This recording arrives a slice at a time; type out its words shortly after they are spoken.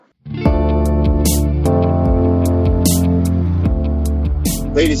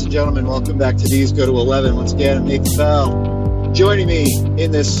Ladies and gentlemen, welcome back to These Go to 11. Once again, I'm Nathan Bell. Joining me in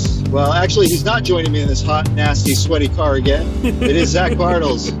this, well, actually, he's not joining me in this hot, nasty, sweaty car again. It is Zach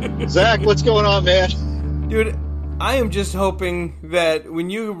Bartles. Zach, what's going on, man? Dude, I am just hoping that when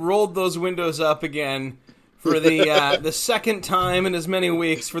you rolled those windows up again for the second time in as many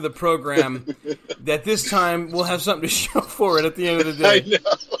weeks for the program, that this time we'll have something to show for it at the end of the day. I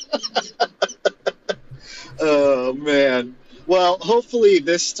know. Oh, man. Well, hopefully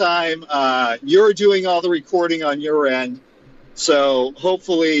this time you're doing all the recording on your end. So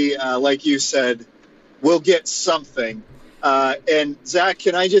hopefully, like you said, we'll get something. And Zach,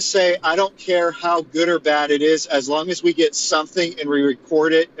 can I just say, I don't care how good or bad it is, as long as we get something and we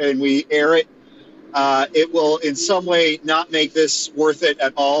record it and we air it, it will in some way not make this worth it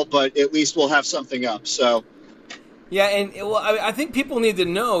at all, but at least we'll have something up. So. Yeah, and well, I think people need to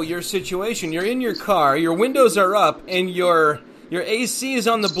know your situation. You're in your car, your windows are up, and your AC is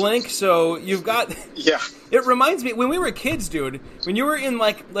on the blink, so you've got... Yeah. It reminds me, when we were kids, dude, when you were in,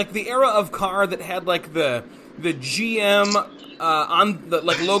 like the era of car that had, like, the GM on the,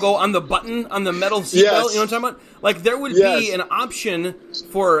 like, logo on the button, on the metal seatbelt, Yes. you know what I'm talking about? Like, there would be an option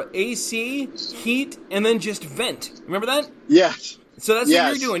for AC, heat, and then just vent. Remember that? Yes. So that's what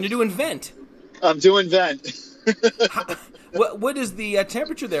you're doing. You're doing vent. I'm doing vent. What is the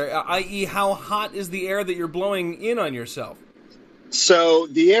temperature there? I.e., how hot is the air that you're blowing in on yourself? So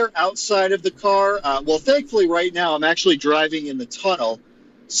the air outside of the car, well, thankfully right now I'm actually driving in the tunnel.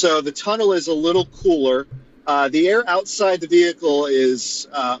 So the tunnel is a little cooler. The air outside the vehicle is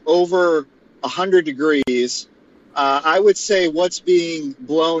over 100 degrees. I would say what's being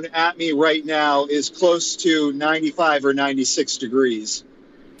blown at me right now is close to 95 or 96 degrees.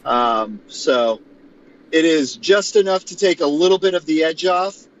 So it is just enough to take a little bit of the edge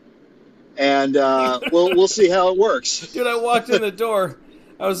off, and we'll see how it works. Dude, I walked in the door.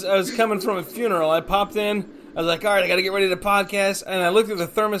 I was coming from a funeral. I popped in. I was like, all right, I got to get ready to podcast. And I looked at the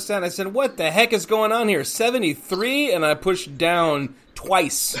thermostat, and I said, what the heck is going on here? 73? And I pushed down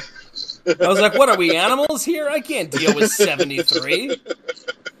twice. I was like, what, are we animals here? I can't deal with 73.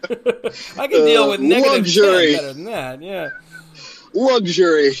 I can deal with negative luxury. 10 better than that, yeah.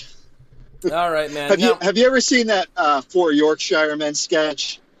 Luxury. All right, man. Have you ever seen that Four Yorkshiremen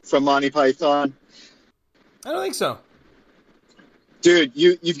sketch from Monty Python? I don't think so. Dude,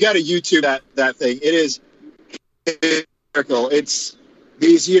 you've got to YouTube that thing. It is hysterical. It's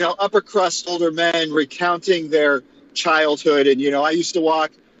these, upper crust older men recounting their childhood. And, I used to walk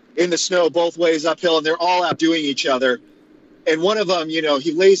in the snow both ways uphill, and they're all out doing each other. And one of them,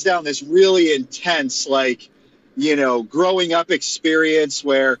 he lays down this really intense, growing up experience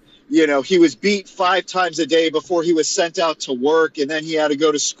where, he was beat 5 times a day before he was sent out to work, and then he had to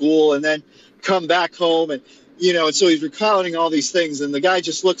go to school and then come back home. And, and so he's recounting all these things, and the guy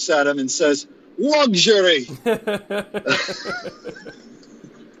just looks at him and says, luxury.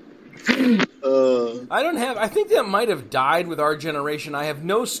 I think that might have died with our generation. I have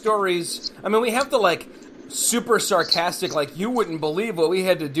no stories. I mean, we have the, super sarcastic, you wouldn't believe what we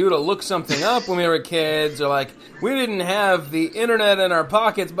had to do to look something up when we were kids, or, we didn't have the internet in our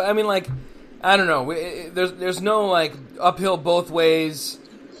pockets, but, I mean, I don't know. There's no, uphill both ways,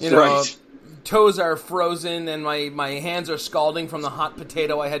 Right. Toes are frozen, and my hands are scalding from the hot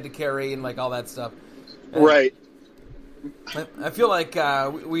potato I had to carry, and, all that stuff. And right. I feel like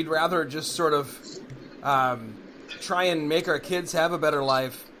we'd rather just sort of try and make our kids have a better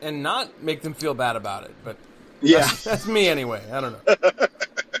life and not make them feel bad about it. But yeah, that's me anyway. I don't know.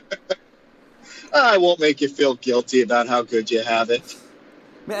 I won't make you feel guilty about how good you have it.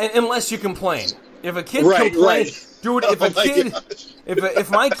 Unless you complain. If a kid complains, right. Dude,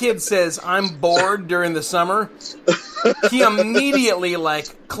 if my kid says I'm bored during the summer, he immediately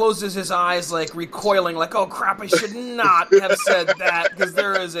closes his eyes, recoiling, oh crap, I should not have said that, because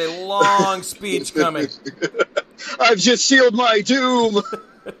there is a long speech coming. I've just sealed my doom.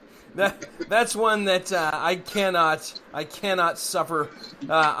 That's one that I cannot suffer.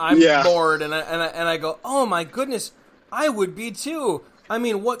 I'm bored, and I go, oh my goodness, I would be too. I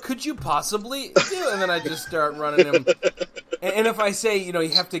mean, what could you possibly do? And then I just start running him. And if I say, you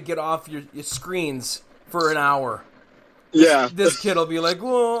have to get off your screens for an hour, this kid will be like,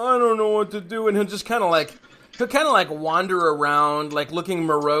 well, I don't know what to do, and he'll just kind of wander around, looking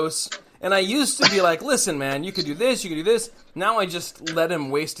morose. And I used to be like, listen, man, you could do this, you could do this. Now I just let him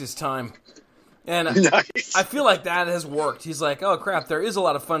waste his time. And nice. I feel like that has worked. He's like, oh, crap, there is a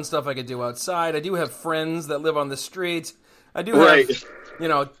lot of fun stuff I could do outside. I do have friends that live on the street. I do have,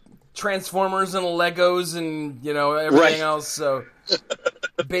 Transformers and Legos and, everything else. So,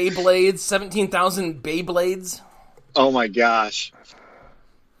 Beyblades, 17,000 Beyblades. Oh, my gosh.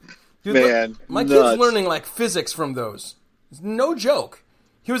 Dude, Man, my nuts. kid's learning like physics from those. No joke.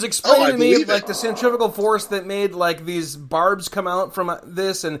 He was explaining to me like the centrifugal force that made like these barbs come out from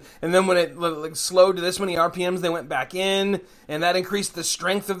this, and then when it like, slowed to this many RPMs, they went back in, and that increased the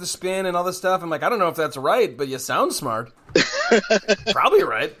strength of the spin and all this stuff. I'm like, I don't know if that's right, but you sound smart. Probably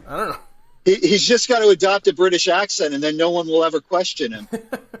right. I don't know. He's just got to adopt a British accent, and then no one will ever question him.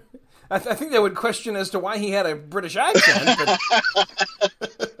 I think they would question as to why he had a British accent. But...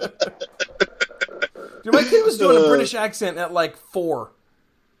 Dude, my kid was doing a British accent at like 4.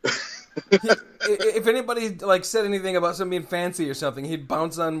 If anybody like said anything about something being fancy or something, he'd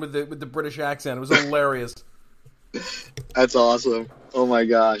bounce on with the British accent. It was hilarious. That's awesome. Oh my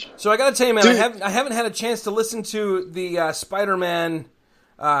gosh! So I gotta tell you, man, I haven't had a chance to listen to the Spider-Man.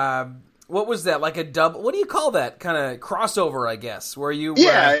 What was that? Like a dub? What do you call that kind of crossover? I guess where you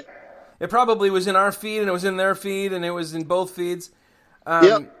it probably was in our feed and it was in their feed and it was in both feeds.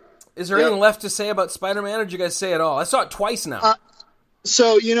 Yep. Is there anything left to say about Spider-Man, or did you guys say it all? I saw it twice now.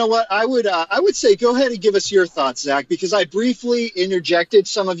 So you know what? I would say go ahead and give us your thoughts, Zach, because I briefly interjected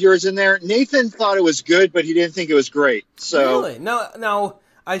some of yours in there. Nathan thought it was good, but he didn't think it was great. So really, no,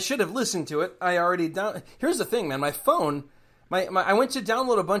 I should have listened to it. I already Here's the thing, man. My phone, I went to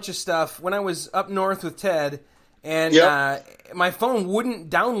download a bunch of stuff when I was up north with Ted, and my phone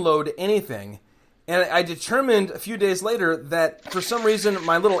wouldn't download anything. And I determined a few days later that for some reason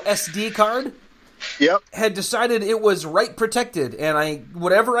my little SD card had decided it was write protected, and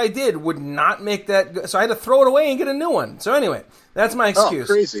whatever I did would not make that. So I had to throw it away and get a new one. So anyway, that's my excuse.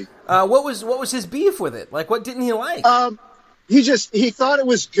 Oh, crazy! What was his beef with it? Like, what didn't he like? He thought it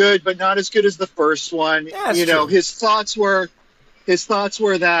was good, but not as good as the first one. Yeah, you know, true. his thoughts were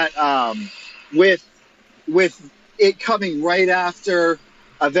that with it coming right after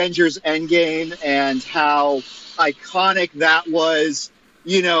Avengers Endgame and how iconic that was,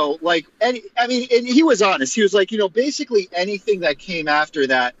 you know, like, and he was honest. He was like, you know, basically anything that came after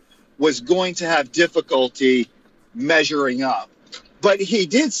that was going to have difficulty measuring up. But he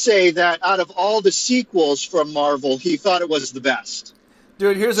did say that out of all the sequels from Marvel, he thought it was the best.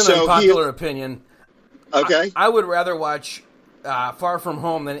 Dude, here's an unpopular opinion. Okay. I would rather watch Far From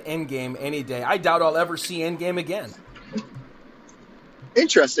Home than Endgame any day. I doubt I'll ever see Endgame again.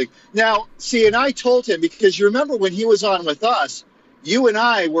 Interesting. Now, see, and I told him, because you remember when he was on with us, you and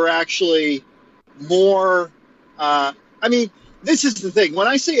I were actually more, this is the thing. When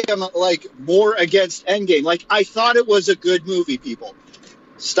I say I'm like more against Endgame, like I thought it was a good movie, people.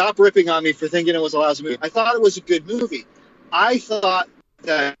 Stop ripping on me for thinking it was a lousy movie. I thought it was a good movie. I thought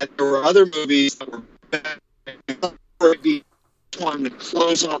that there were other movies that were better to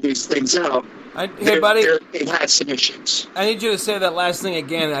close all these things out. Hey, buddy. It had some issues. I need you to say that last thing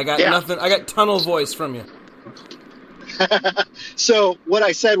again. I got nothing. I got tunnel voice from you. So what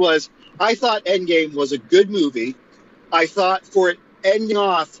I said was, I thought Endgame was a good movie. I thought for it ending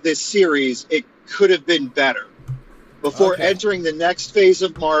off this series, it could have been better. Before entering the next phase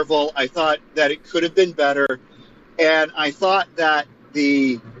of Marvel, I thought that it could have been better. And I thought that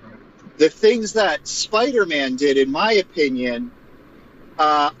the things that Spider-Man did, in my opinion,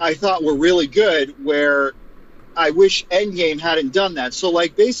 I thought were really good, where I wish Endgame hadn't done that. So,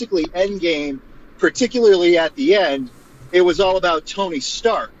 like, basically Endgame, particularly at the end, it was all about Tony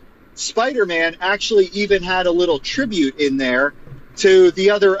Stark. Spider-Man actually even had a little tribute in there to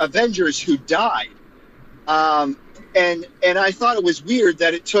the other Avengers who died. And I thought it was weird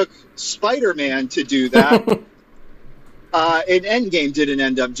that it took Spider-Man to do that. And Endgame didn't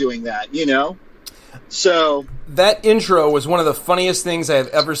end up doing that, you know? So that intro was one of the funniest things I have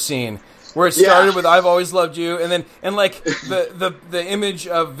ever seen. Where it started with "I've always loved you," and like the image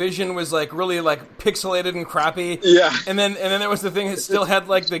of Vision was like really like pixelated and crappy. Yeah. And then there was the thing that still had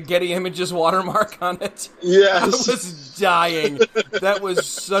like the Getty Images watermark on it. Yes. I was dying. That was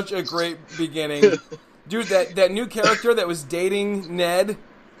such a great beginning. Dude, that new character that was dating Ned.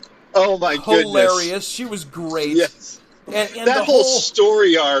 Oh my goodness. Hilarious. She was great. Yes. And that whole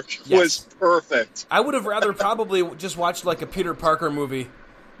story arc was perfect. I would have rather probably just watched like a Peter Parker movie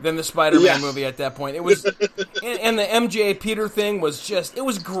than the Spider-Man movie at that point. It was, and the MJ Peter thing was just, it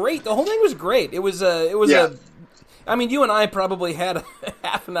was great. The whole thing was great. It was I mean, you and I probably had a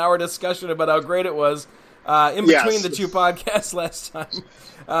half an hour discussion about how great it was in between the two podcasts last time.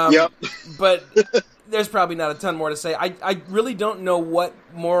 But there's probably not a ton more to say. I really don't know what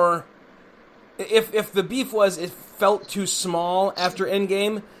more. If the beef was it felt too small after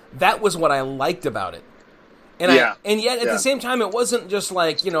Endgame, that was what I liked about it. And yet at the same time, it wasn't just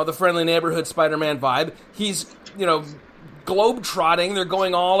like, you know, the friendly neighborhood Spider-Man vibe. He's, you know, globe-trotting. They're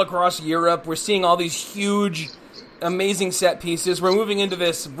going all across Europe. We're seeing all these huge amazing set pieces. We're moving into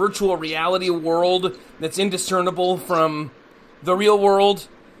this virtual reality world that's indiscernible from the real world.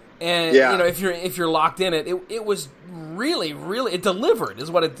 And if you're locked in it, it was really, really, it delivered is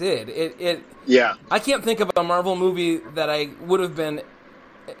what it did. I can't think of a Marvel movie that I would have been,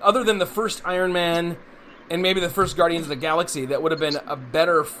 other than the first Iron Man and maybe the first Guardians of the Galaxy, that would have been a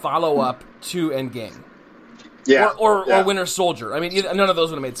better follow-up to Endgame. Or Winter Soldier. I mean, none of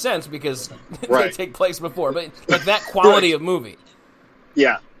those would have made sense because they take place before, but like that quality of movie.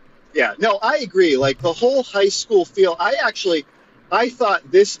 Yeah. No, I agree. Like the whole high school feel, I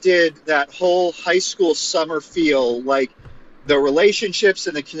thought this did that whole high school summer feel, like the relationships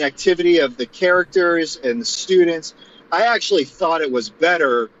and the connectivity of the characters and the students. I actually thought it was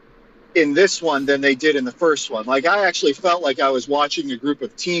better in this one than they did in the first one. Like I actually felt like I was watching a group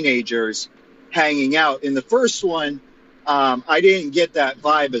of teenagers hanging out. In the first one, I didn't get that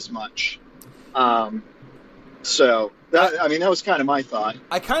vibe as much. So that was kind of my thought.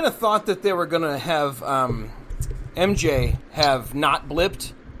 I kind of thought that they were going to have MJ have not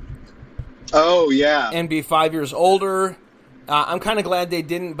blipped. Oh yeah, and be 5 years older. I'm kind of glad they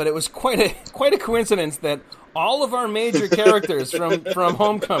didn't, but it was quite a coincidence that all of our major characters from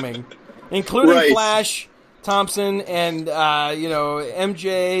Homecoming, including Flash Thompson and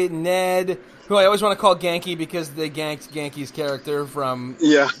MJ, Ned, who I always want to call Genki because they ganked Genki's character from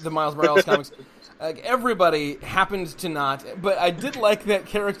the Miles Morales comics. Everybody happened to not, but I did like that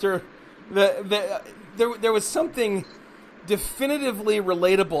character. There was something definitively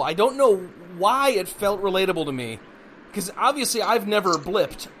relatable. I don't know why it felt relatable to me, because obviously I've never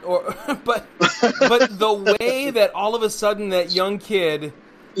blipped, but the way that all of a sudden that young kid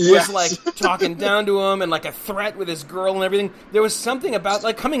was like talking down to him and like a threat with his girl and everything. There was something about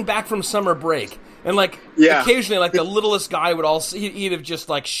like coming back from summer break and like occasionally like the littlest guy he'd have just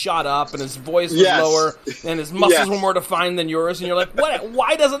like shot up and his voice was lower and his muscles were more defined than yours, and you're like, what?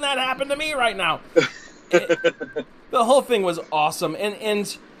 Why doesn't that happen to me right now? The whole thing was awesome,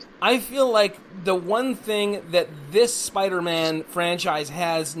 and I feel like the one thing that this Spider-Man franchise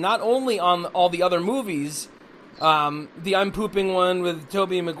has, not only on all the other movies, the I'm Pooping one with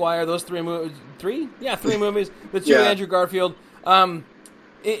Tobey Maguire, those three movies, the two with Andrew Garfield,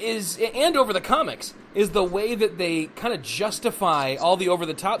 is, and over the comics, is the way that they kind of justify all the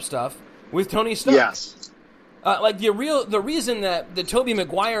over-the-top stuff with Tony Stark. Yes. Like the reason that the Tobey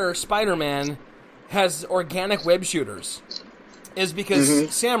Maguire Spider-Man has organic web shooters is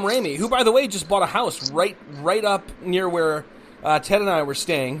because Sam Raimi, who by the way just bought a house right up near where Ted and I were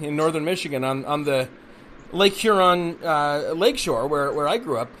staying in northern Michigan on the Lake Huron lakeshore where I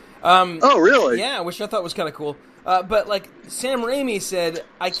grew up. Oh, really? Yeah, which I thought was kind of cool. But like Sam Raimi said,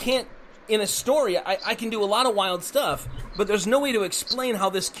 I can't, in a story, I can do a lot of wild stuff, but there's no way to explain how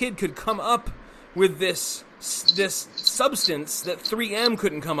this kid could come up with this substance that 3M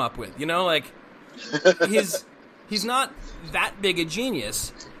couldn't come up with. You know, like he's not that big a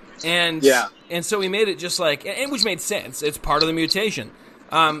genius, and so we made it just like, and which made sense. It's part of the mutation,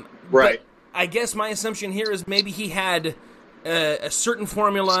 right? But I guess my assumption here is maybe he had a certain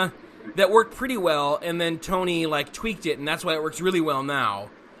formula that worked pretty well, and then Tony like tweaked it, and that's why it works really well now.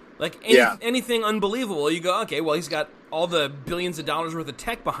 Like anything unbelievable, you go, okay, well he's got all the billions of dollars worth of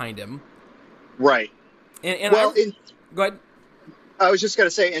tech behind him, right? And go ahead. I was just going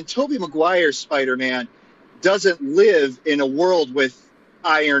to say, and Tobey Maguire's Spider-Man doesn't live in a world with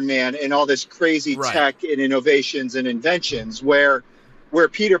Iron Man and all this crazy tech and innovations and inventions where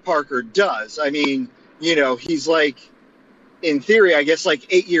Peter Parker does. I mean, he's like, in theory, I guess like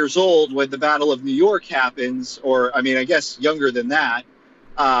 8 years old when the Battle of New York happens, or I mean, I guess younger than that,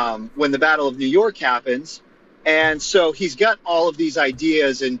 when the Battle of New York happens. And so he's got all of these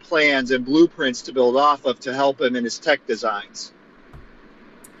ideas and plans and blueprints to build off of to help him in his tech designs.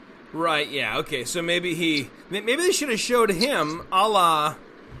 Right, yeah, okay, so maybe they should have showed him a la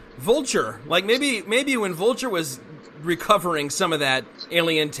Vulture. Like, maybe when Vulture was recovering some of that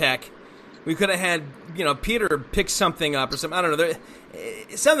alien tech, we could have had, Peter pick something up or something, I don't know,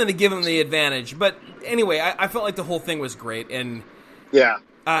 something to give him the advantage. But anyway, I felt like the whole thing was great, and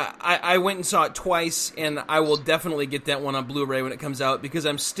I went and saw it twice, and I will definitely get that one on Blu-ray when it comes out, because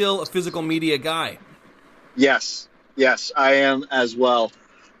I'm still a physical media guy. Yes, I am as well.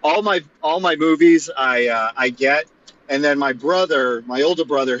 All my movies I get, and then my older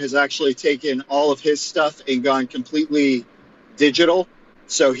brother, has actually taken all of his stuff and gone completely digital.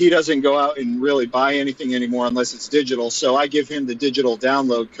 So he doesn't go out and really buy anything anymore unless it's digital. So I give him the digital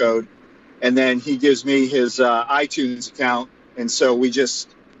download code, and then he gives me his iTunes account, and so we just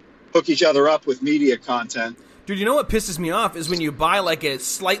hook each other up with media content. Dude, you know what pisses me off is when you buy like a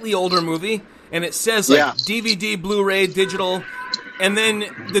slightly older movie and it says like DVD, Blu-ray, digital, and then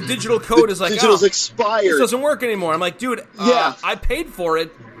the digital code is like, digital's expired. This doesn't work anymore. I'm like, dude, I paid for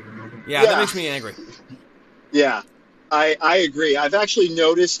it. Yeah, that makes me angry. Yeah, I agree. I've actually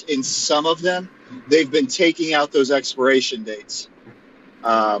noticed in some of them, they've been taking out those expiration dates.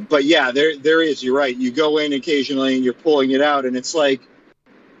 But yeah, there is. You're right. You go in occasionally and you're pulling it out, and it's like,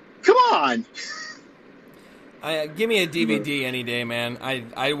 come on. Give me a DVD any day, man.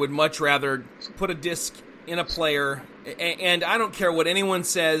 I would much rather put a disc in a player, and I don't care what anyone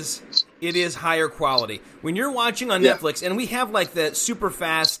says. It is higher quality. When you're watching on Netflix, and we have like the super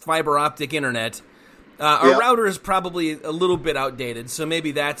fast fiber optic internet, our router is probably a little bit outdated, so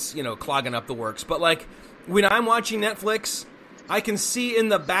maybe that's clogging up the works. But like when I'm watching Netflix, I can see in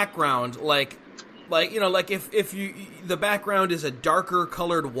the background like if the background is a darker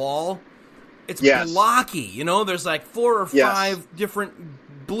colored wall, it's blocky. There's like 4 or 5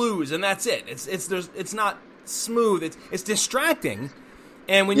 different blues, and that's it. It's not smooth. It's distracting.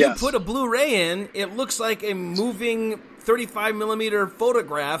 And when you put a Blu-ray in, it looks like a moving 35 millimeter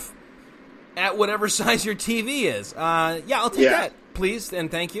photograph at whatever size your TV is. I'll take that, please, and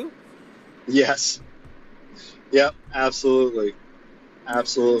thank you. Yes. Yep, absolutely.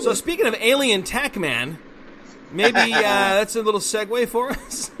 Absolutely. So speaking of alien tech, man, maybe that's a little segue for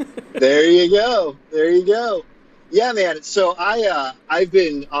us. There you go. Yeah, man. So I've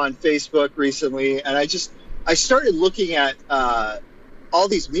been on Facebook recently, and I started looking at all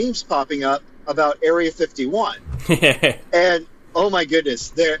these memes popping up about Area 51. And oh my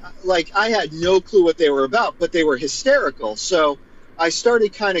goodness, I had no clue what they were about, but they were hysterical. So I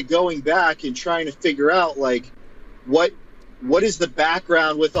started kind of going back and trying to figure out like what is the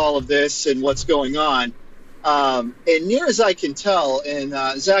background with all of this and what's going on. And near as I can tell, and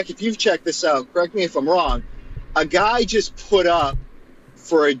Zach, if you've checked this out, correct me if I'm wrong, a guy just put up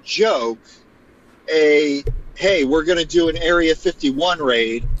for a joke hey, we're going to do an Area 51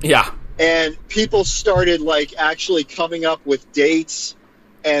 raid. Yeah. And people started like actually coming up with dates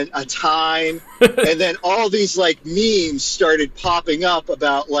and a time. And then all these like memes started popping up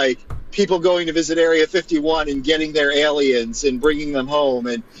about like people going to visit Area 51 and getting their aliens and bringing them home.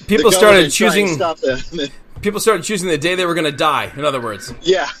 And people started choosing people started choosing the day they were going to die, in other words.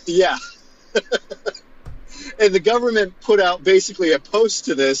 Yeah. And the government put out basically a post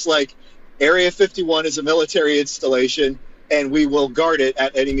to this like, Area 51 is a military installation, and we will guard it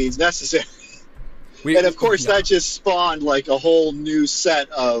at any means necessary. And, of course, that just spawned, like, a whole new set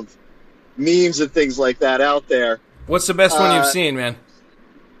of memes and things like that out there. What's the best one you've seen, man?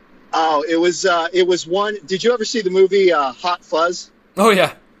 Oh, it was one... Did you ever see the movie Hot Fuzz? Oh,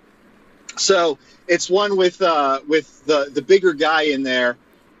 yeah. So, it's one with the bigger guy in there,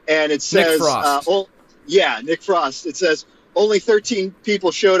 and it says... Nick Frost. Nick Frost. It says... Only 13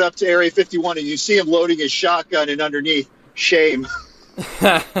 people showed up to Area 51, and you see him loading his shotgun, and underneath, shame.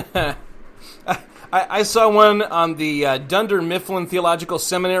 I saw one on the Dunder Mifflin Theological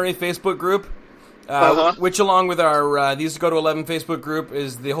Seminary Facebook group, which, along with our These Go to 11 Facebook group,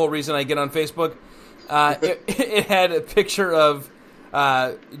 is the whole reason I get on Facebook. It had a picture of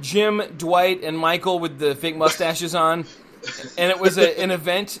Jim, Dwight, and Michael with the fake mustaches on, and it was an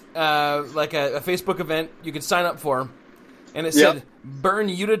event, like a Facebook event you could sign up for. And it said, burn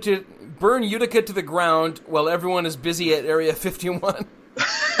Utica to the ground while everyone is busy at Area 51.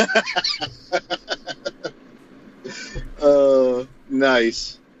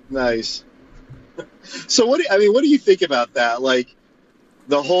 Nice. So what do you think about that? Like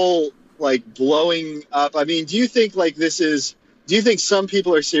the whole like blowing up. I mean, do you think some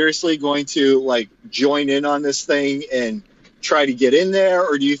people are seriously going to like join in on this thing and try to get in there?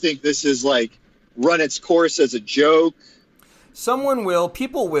 Or do you think this is like run its course as a joke? Someone will.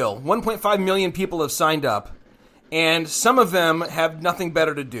 People will. 1.5 million people have signed up, and some of them have nothing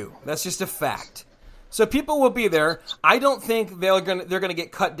better to do. That's just a fact. So people will be there. I don't think they're gonna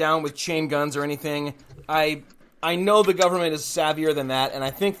get cut down with chain guns or anything. I know the government is savvier than that, and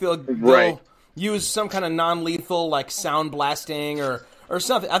I think they'll use some kind of non-lethal like sound blasting or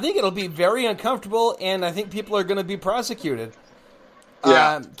something. I think it'll be very uncomfortable, and I think people are going to be prosecuted.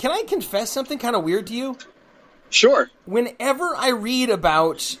 Yeah. Can I confess something kind of weird to you? Sure. Whenever I read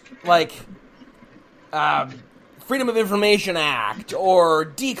about, like, Freedom of Information Act, or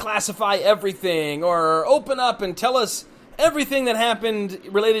declassify everything, or open up and tell us everything that happened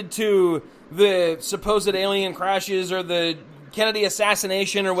related to the supposed alien crashes or the Kennedy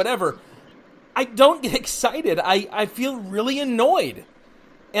assassination or whatever, I don't get excited. I feel really annoyed.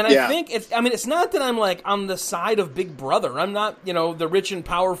 And I think it's not that I'm like on the side of Big Brother. I'm not, the rich and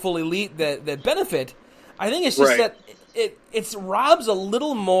powerful elite that benefit. I think it's just that it robs a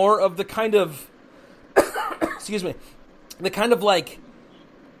little more of the kind of excuse me, the kind of like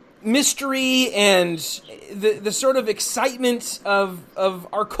mystery and the sort of excitement of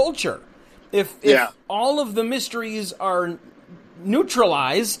our culture. If all of the mysteries are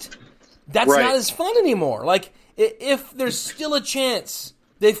neutralized, that's not as fun anymore. Like, if there's still a chance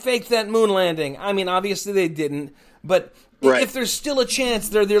they faked that moon landing, I mean, obviously they didn't, but if there's still a chance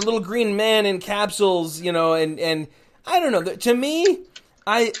they're little green men in capsules, you know, and I don't know, to me,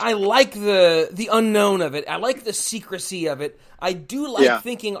 I like the unknown of it. I like the secrecy of it. I do like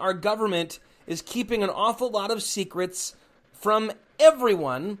thinking our government is keeping an awful lot of secrets from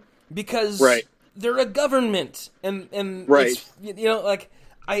everyone because they're a government, and it's, you know, like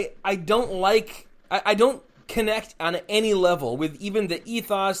I don't like I don't connect on any level with even the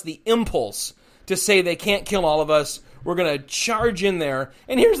ethos, the impulse to say they can't kill all of us. We're gonna charge in there.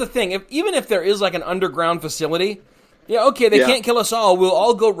 And here's the thing: even if there is like an underground facility, they can't kill us all. We'll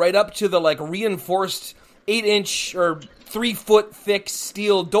all go right up to the like reinforced 8-inch or 3-foot thick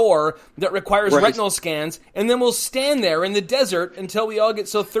steel door that requires retinal scans, and then we'll stand there in the desert until we all get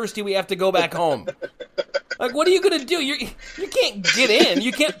so thirsty we have to go back home. Like, what are you gonna do? You can't get in.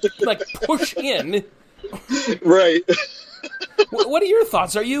 You can't like push in. Right. What are your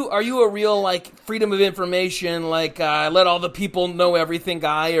thoughts? Are you a real like freedom of information, like let all the people know everything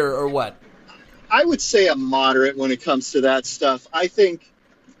guy, or what? I would say I'm moderate when it comes to that stuff. I think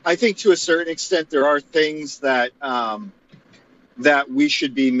to a certain extent there are things that that we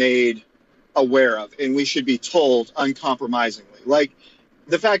should be made aware of, and we should be told uncompromisingly. Like,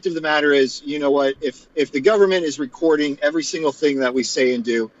 the fact of the matter is, you know what? If the government is recording every single thing that we say and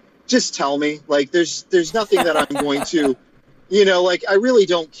do, just tell me. Like, there's nothing that I'm going to, you know, like, I really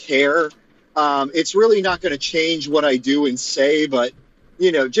don't care. It's really not going to change what I do and say, but,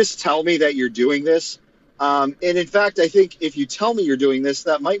 you know, just tell me that you're doing this. And in fact, I think if you tell me you're doing this,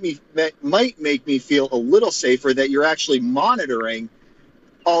 that might make me feel a little safer that you're actually monitoring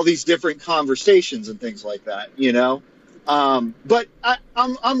all these different conversations and things like that, you know? But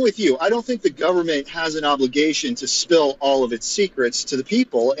I'm with you. I don't think the government has an obligation to spill all of its secrets to the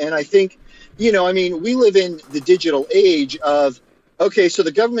people. And I think, you know, I mean, we live in the digital age of, okay, so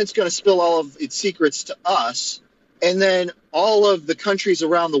the government's going to spill all of its secrets to us, and then all of the countries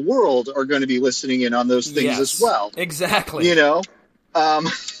around the world are going to be listening in on those things as well. Exactly. You know,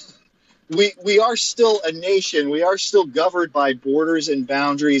 we are still a nation. We are still governed by borders and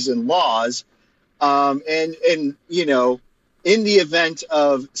boundaries and laws. And you know, in the event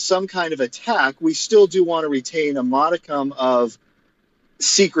of some kind of attack, we still do want to retain a modicum of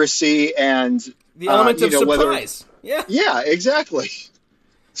secrecy and the element of surprise. Yeah, exactly.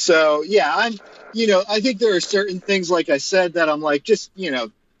 So, yeah, I think there are certain things, like I said, that I'm like, just, you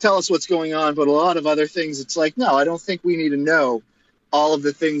know, tell us what's going on. But a lot of other things, it's like, no, I don't think we need to know all of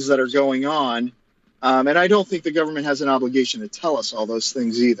the ththings that are going on. And I don't think the government has an obligation to tell us all those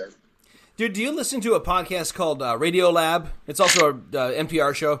things either. Dude, do you listen to a podcast called Radio Lab? It's also an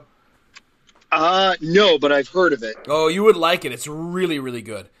NPR show. No, but I've heard of it. Oh, you would like it. It's really, really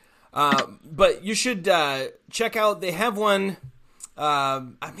good. But you should check out, they have one,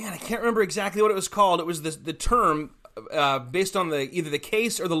 I can't remember exactly what it was called. It was the term based on either the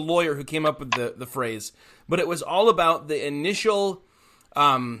case or the lawyer who came up with the phrase. But it was all about the initial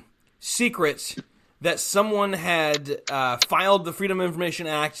secret that someone had filed the Freedom of Information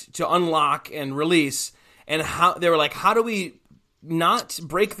Act to unlock and release, and how they were like, how do we not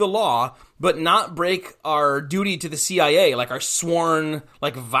break the law, but not break our duty to the CIA, like our sworn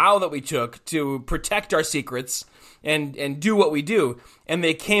like vow that we took to protect our secrets and do what we do. And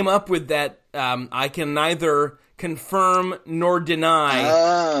they came up with that I can neither confirm nor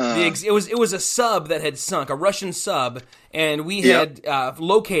deny. It was a sub that had sunk, a Russian sub, and we had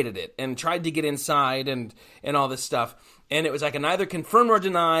located it and tried to get inside and all this stuff. And it was like a neither confirm nor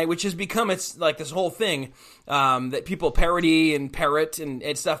deny, which has become it's like this whole thing that people parody and parrot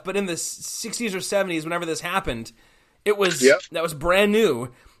and stuff. But in the 60s or 70s, whenever this happened, it was that was brand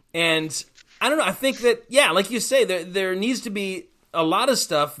new. And I don't know. I think that, like you say, there needs to be a lot of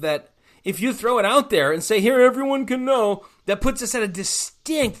stuff that if you throw it out there and say, here, everyone can know, that puts us at a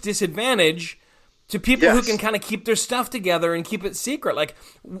distinct disadvantage to people who can kind of keep their stuff together and keep it secret. Like,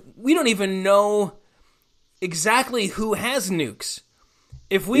 we don't even know exactly who has nukes.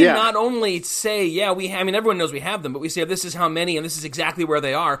 If we not only say, everyone knows we have them, but we say, this is how many and this is exactly where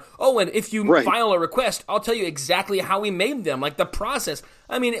they are. Oh, and if you file a request, I'll tell you exactly how we made them, like the process.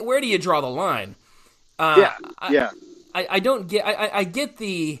 I mean, where do you draw the line? I don't get, I get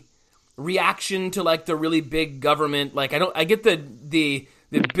the reaction to like the really big government. Like, I get the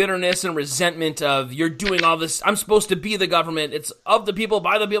bitterness and resentment of you're doing all this. I'm supposed to be the government. It's of the people,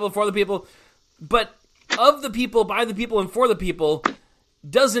 by the people, for the people. But of the people, by the people, and for the people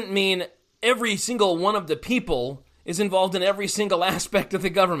doesn't mean every single one of the people is involved in every single aspect of the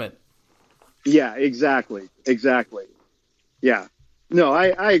government. Yeah, exactly. Yeah. No,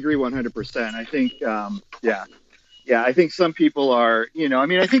 I agree 100%. I think, I think some people are,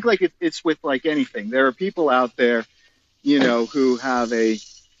 I think like it's with like anything. There are people out there, who have a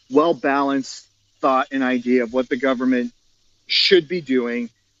well-balanced thought and idea of what the government should be doing.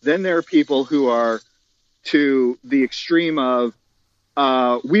 Then there are people who are to the extreme of,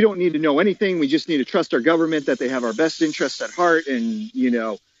 we don't need to know anything. We just need to trust our government that they have our best interests at heart. And,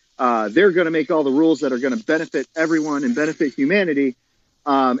 they're going to make all the rules that are going to benefit everyone and benefit humanity.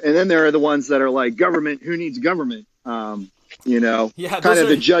 And then there are the ones that are like, government, who needs government? Kind of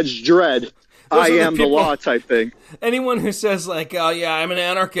the Judge Dredd, I am the law type thing. Anyone who says like, oh yeah, I'm an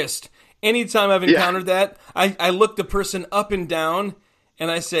anarchist. Anytime I've encountered that, I look the person up and down and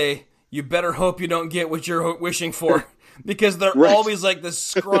I say, you better hope you don't get what you're wishing for. Because they're always like the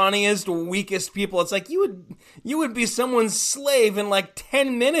scrawniest, weakest people. It's like you would be someone's slave in like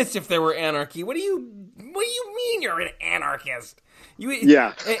 10 minutes if there were anarchy. What do you mean you're an anarchist?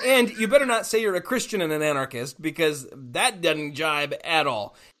 And you better not say you're a Christian and an anarchist, because that doesn't jibe at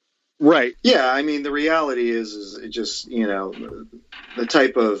all. Right. Yeah. I mean, the reality is it just, the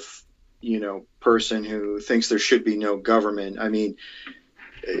type of, person who thinks there should be no government. I mean,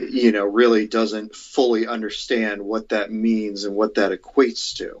 really doesn't fully understand what that means and what that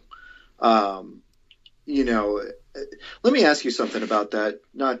equates to. Let me ask you something about that,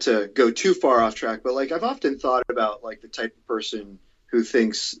 not to go too far off track, but like I've often thought about like the type of person who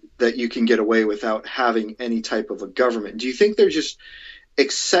thinks that you can get away without having any type of a government. Do you think they're just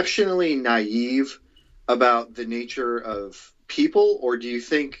exceptionally naive about the nature of people, or do you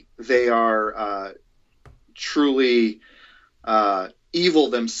think they are truly evil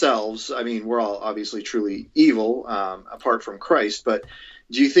themselves? I mean, we're all obviously truly evil apart from Christ, but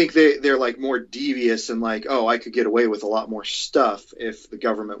do you think they're like more devious and like, oh, I could get away with a lot more stuff if the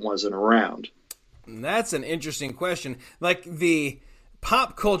government wasn't around? That's an interesting question. Like the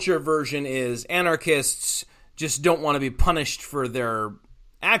pop culture version is anarchists just don't want to be punished for their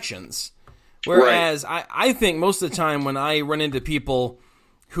actions. Whereas I think most of the time when I run into people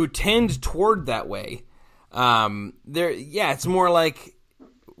who tend toward that way, it's more like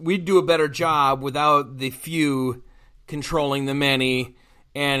we'd do a better job without the few controlling the many,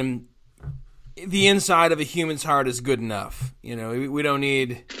 and the inside of a human's heart is good enough. We don't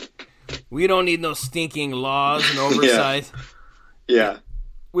need no stinking laws and oversight. Yeah.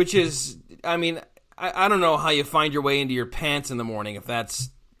 Which is, I mean, I don't know how you find your way into your pants in the morning if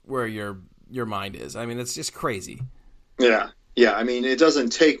that's where your mind is. I mean, it's just crazy. Yeah. I mean, it doesn't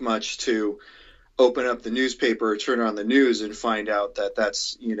take much to open up the newspaper or turn on the news and find out that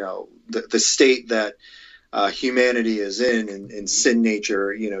that's, the state that humanity is in sin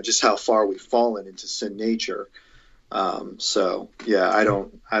nature, just how far we've fallen into sin nature. So yeah, I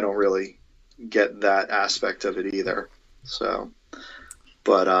don't really get that aspect of it either. So,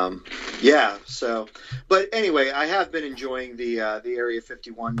 but but anyway, I have been enjoying the Area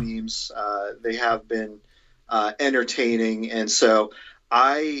 51 memes. They have been entertaining, and so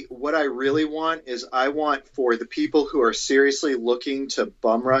what I really want is I want for the people who are seriously looking to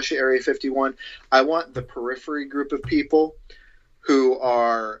bum rush Area 51, I want the periphery group of people who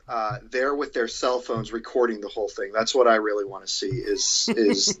are there with their cell phones recording the whole thing. That's what I really want to see is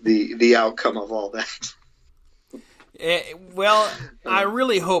the outcome of all that. Well, I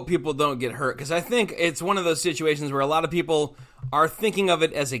really hope people don't get hurt, because I think it's one of those situations where a lot of people are thinking of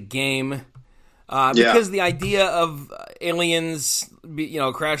it as a game. Because the idea of aliens,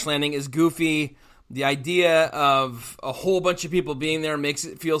 crash landing is goofy. The idea of a whole bunch of people being there makes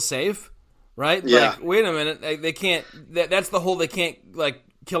it feel safe, right? Yeah. Like, wait a minute, they can't. That's the whole they can't like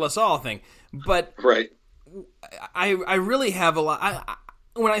kill us all thing. But right, I really have a lot.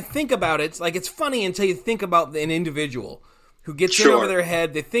 When I think about it, it's funny until you think about an individual who gets in over their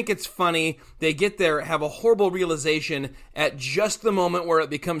head. They think it's funny. They get there, have a horrible realization at just the moment where it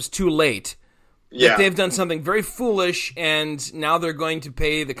becomes too late. That they've done something very foolish, and now they're going to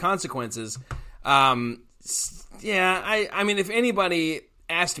pay the consequences. I mean, if anybody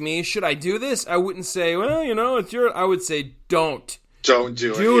asked me, should I do this? I wouldn't say, well, it's I would say, don't. Don't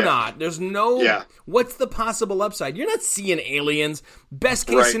do it. Do not. There's no... Yeah. What's the possible upside? You're not seeing aliens. Best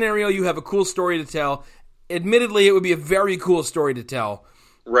case scenario, you have a cool story to tell. Admittedly, it would be a very cool story to tell.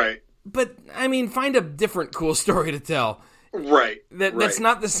 Right. But, I mean, find a different cool story to tell. Right. That's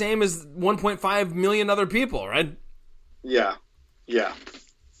not the same as 1.5 million other people, right? Yeah. Yeah.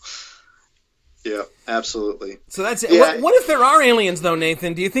 Yeah, absolutely. So that's it. Yeah. What if there are aliens, though,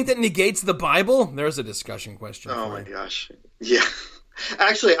 Nathan? Do you think that negates the Bible? There's a discussion question. Oh my gosh. Yeah.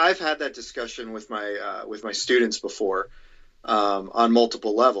 Actually, I've had that discussion with my students before, on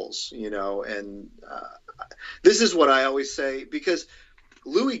multiple levels, and this is what I always say, because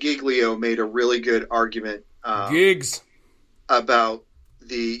Louis Giglio made a really good argument Gigs about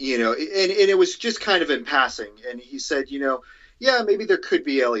the, and it was just kind of in passing, and he said, yeah, maybe there could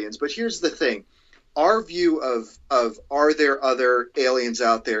be aliens, but here's the thing. Our view of are there other aliens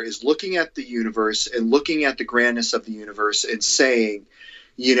out there is looking at the universe and looking at the grandness of the universe and saying,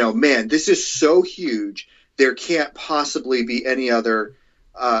 man, this is so huge. There can't possibly be any other.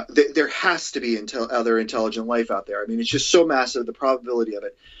 There has to be other intelligent life out there. I mean, it's just so massive, the probability of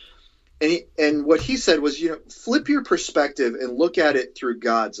it. And what he said was, flip your perspective and look at it through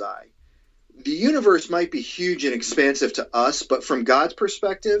God's eye. The universe might be huge and expansive to us, but from God's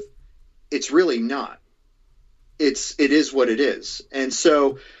perspective, it's really not. It is what it is. And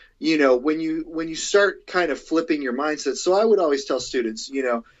so, when you start kind of flipping your mindset, so I would always tell students,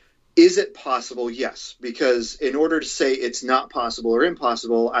 is it possible? Yes, because in order to say it's not possible or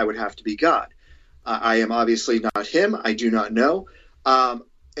impossible, I would have to be God. I am obviously not him. I do not know.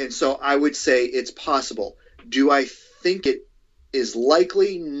 And so I would say it's possible. Do I think it is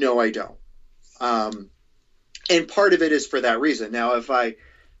likely? No, I don't. And part of it is for that reason. Now, if I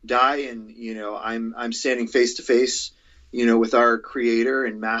die and, I'm standing face to face, with our creator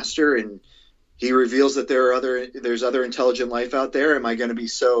and master, and he reveals that there's other intelligent life out there, am I going to be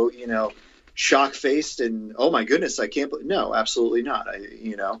so, shock faced and, oh my goodness, I can't believe? No, absolutely not.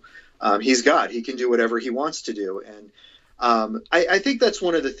 He's God. He can do whatever he wants to do. And I think that's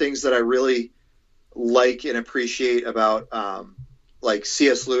one of the things that I really like and appreciate about like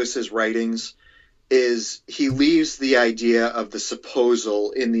C.S. Lewis's writings, is he leaves the idea of the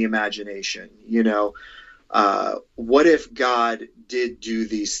supposal in the imagination. What if God did do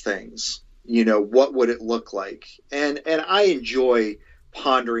these things? What would it look like? And I enjoy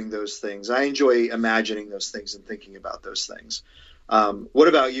pondering those things. I enjoy imagining those things and thinking about those things. What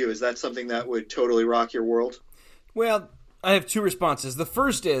about you? Is that something that would totally rock your world? Well, I have two responses. The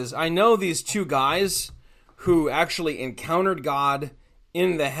first is, I know these two guys who actually encountered God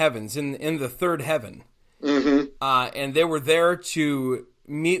in the heavens, in the third heaven. Mm-hmm. And they were there to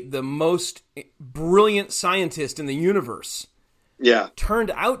meet the most brilliant scientist in the universe. Yeah.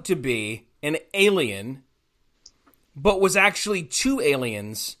 Turned out to be an alien, but was actually two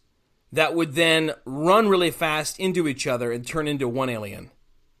aliens that would then run really fast into each other and turn into one alien.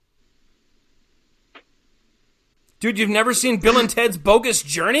 Dude, you've never seen Bill and Ted's Bogus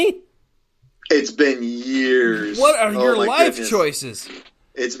Journey? It's been years. What are your life choices?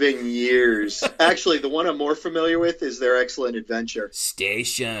 It's been years. Actually, the one I'm more familiar with is Their Excellent Adventure.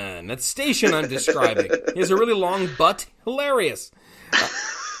 Station. That's Station I'm describing. He has a really long butt. Hilarious.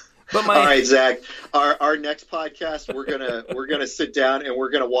 All right, Zach. Our next podcast, we're gonna sit down and we're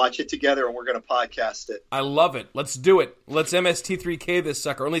gonna watch it together and we're gonna podcast it. I love it. Let's do it. Let's MST3K this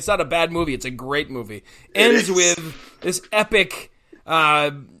sucker. Only it's not a bad movie. It's a great movie. Ends with this epic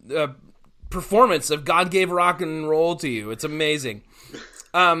performance of God Gave Rock and Roll to You. It's amazing.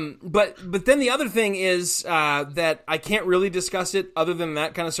 But then the other thing is that I can't really discuss it other than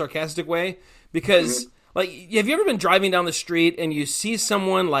that kind of sarcastic way, because like, have you ever been driving down the street and you see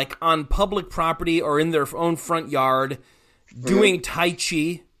someone like on public property or in their own front yard doing Tai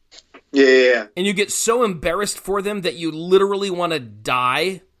Chi? Yeah. And you get so embarrassed for them that you literally want to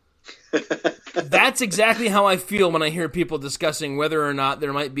die? That's exactly how I feel when I hear people discussing whether or not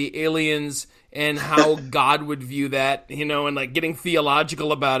there might be aliens and how God would view that, and like getting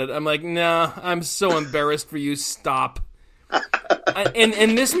theological about it. I'm like, nah, I'm so embarrassed for you. Stop.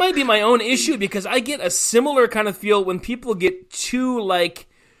 And this might be my own issue, because I get a similar kind of feel when people get too like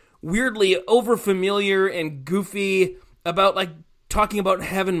weirdly overfamiliar and goofy about like talking about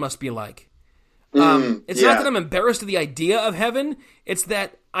heaven must be like. It's not that I'm embarrassed of the idea of heaven. It's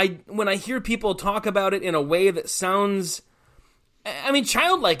that when I hear people talk about it in a way that sounds, I mean,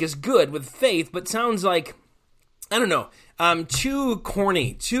 childlike is good with faith, but sounds like, I don't know, too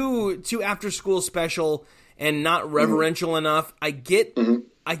corny, too after school special, and not reverential enough. I get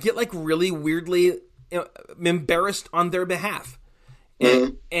like really weirdly embarrassed on their behalf,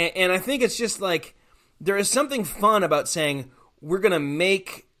 and I think it's just like there is something fun about saying we're gonna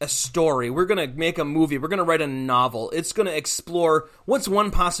make a story, we're gonna make a movie, we're gonna write a novel. It's gonna explore what's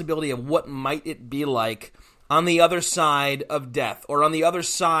one possibility of what might it be like on the other side of death, or on the other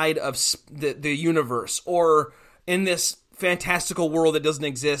side of the universe, or in this fantastical world that doesn't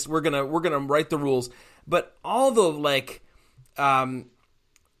exist. We're gonna write the rules. But all the like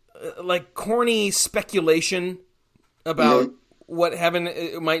like corny speculation about what heaven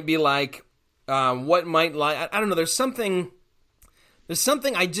might be like, what might lie. I don't know. There's something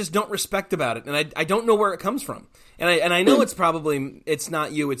I just don't respect about it, and I don't know where it comes from. And I know it's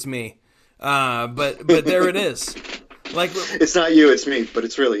not you, it's me. But there it is. Like, it's not you, it's me, but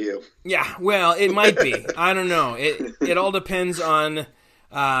it's really you. Yeah, well, it might be. I don't know. It all depends on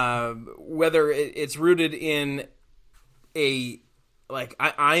whether it's rooted in a, like,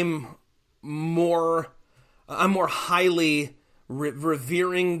 I'm more highly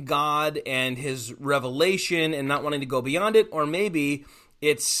revering God and His revelation and not wanting to go beyond it, or maybe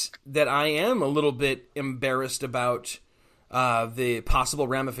it's that I am a little bit embarrassed about the possible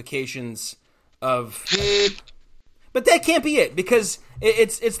ramifications of. But that can't be it, because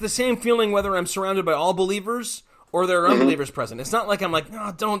it's the same feeling whether I'm surrounded by all believers or there are unbelievers present. It's not like I'm like,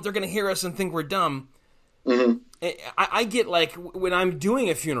 no, don't, they're going to hear us and think we're dumb. I get, like, when I'm doing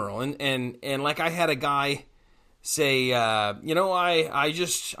a funeral, and like I had a guy say, I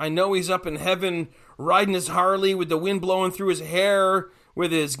know he's up in heaven riding his Harley with the wind blowing through his hair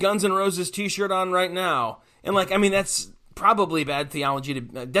with his Guns N' Roses t-shirt on right now. And, like, I mean, that's probably bad theology,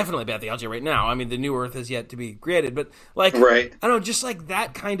 definitely bad theology right now. I mean, the new earth has yet to be created, but, like, right. I don't know, just like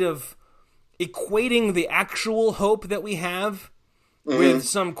that kind of equating the actual hope that we have with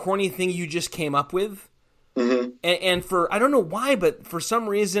some corny thing you just came up with. And for, I don't know why, but for some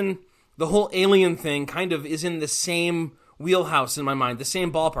reason, the whole alien thing kind of is in the same wheelhouse in my mind, the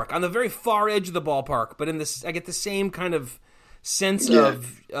same ballpark, on the very far edge of the ballpark, but in this, I get the same kind of sense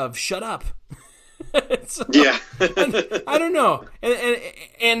of shut up. So, yeah. I don't know.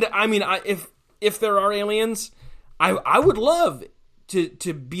 And I mean, if there are aliens, I would love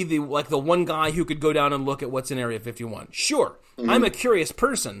to be the one guy who could go down and look at what's in Area 51. Sure. I'm a curious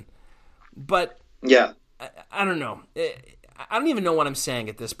person, but yeah. I don't know. I don't even know what I'm saying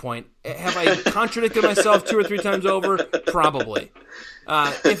at this point. Have I contradicted myself 2 or 3 times over? Probably.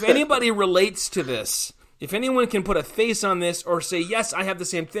 If anybody relates to this, if anyone can put a face on this or say, yes, I have the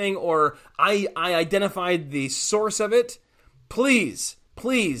same thing, or I identified the source of it, please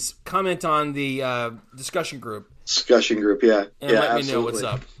comment on the discussion group. Yeah. And yeah, let absolutely. me know what's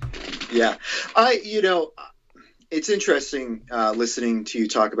up. Yeah. It's interesting listening to you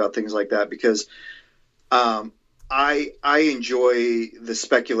talk about things like that, because I enjoy the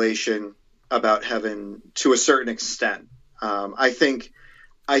speculation about heaven to a certain extent. I think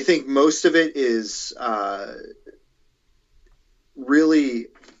most of it is really,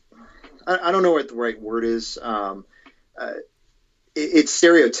 I don't know what the right word is. It's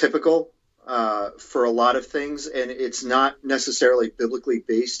stereotypical for a lot of things, and it's not necessarily biblically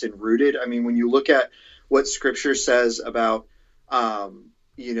based and rooted. I mean, when you look at what Scripture says about,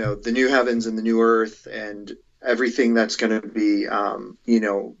 the new heavens and the new earth and everything that's going to be,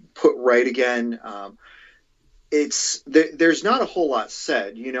 put right again, there's not a whole lot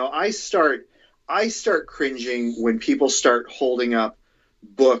said. I start cringing when people start holding up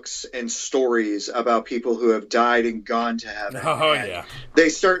books and stories about people who have died and gone to heaven. Oh, yeah. They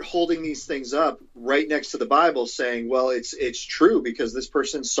start holding these things up right next to the Bible, saying, well, it's true because this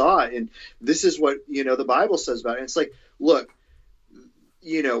person saw it, and this is what, the Bible says about it. And it's like, look,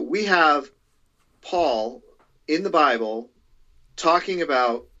 we have Paul in the Bible talking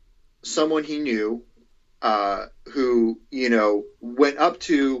about someone he knew who, went up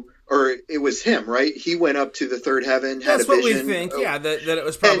to, or it was him, right? He went up to the third heaven, had a vision. That's what we think, yeah, that it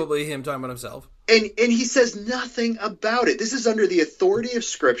was probably him talking about himself. And he says nothing about it. This is under the authority of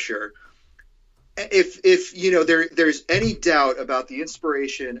Scripture. If there's any doubt about the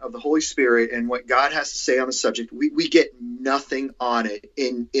inspiration of the Holy Spirit and what God has to say on the subject, we get nothing on it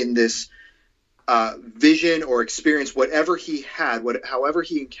in this vision or experience, whatever he had, however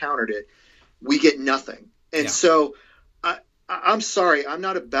he encountered it, we get nothing. And so I'm sorry, I'm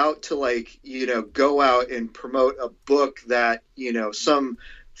not about to go out and promote a book that, some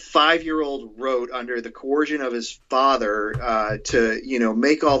 5-year-old wrote under the coercion of his father to,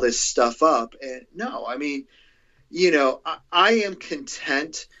 make all this stuff up. And no, I mean, I am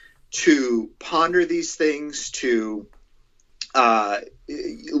content to ponder these things, to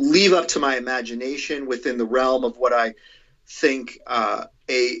leave up to my imagination within the realm of what I think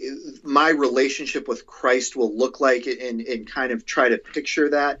my relationship with Christ will look like, and kind of try to picture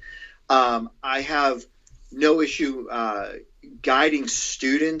that. I have no issue guiding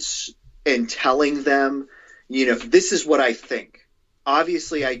students and telling them, this is what I think.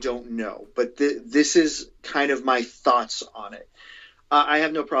 Obviously, I don't know, but this is kind of my thoughts on it. I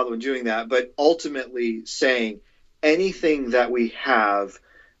have no problem doing that, but ultimately saying anything that we have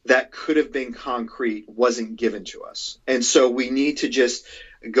that could have been concrete wasn't given to us. And so we need to just,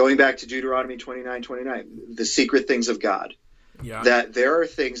 going back to Deuteronomy 29:29, the secret things of God. Yeah. That there are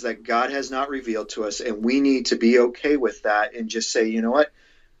things that God has not revealed to us, and we need to be okay with that and just say, you know what,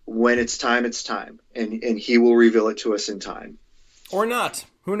 when it's time, and he will reveal it to us in time. Or not.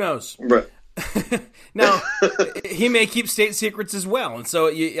 Who knows? Right. Now, he may keep state secrets as well, and so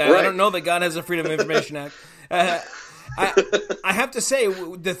I don't know that God has a Freedom of Information Act. I have to say,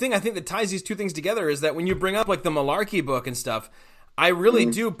 the thing I think that ties these two things together is that when you bring up like the Malarkey book and stuff, I really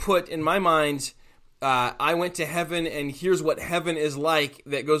do put in my mind, I went to heaven and here's what heaven is like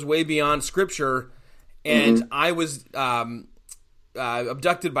that goes way beyond Scripture, and I was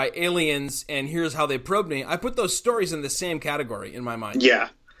abducted by aliens and here's how they probed me. I put those stories in the same category in my mind. Yeah.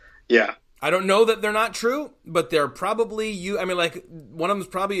 I don't know that they're not true, but they're probably I mean, like, one of them is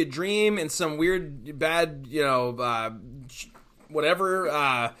probably a dream and some weird, bad,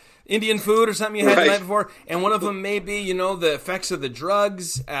 whatever, Indian food or something you had the night before. And one of them may be, the effects of the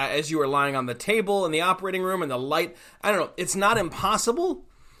drugs as you were lying on the table in the operating room and the light. I don't know. It's not impossible,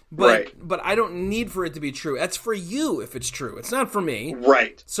 but I don't need for it to be true. That's for you if it's true. It's not for me.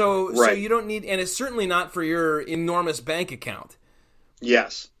 Right. So you don't need, and it's certainly not for your enormous bank account.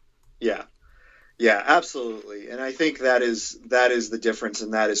 Yes. Yeah, absolutely. And I think that is the difference,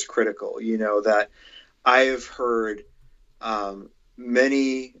 and that is critical. That I have heard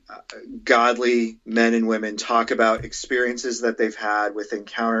many godly men and women talk about experiences that they've had with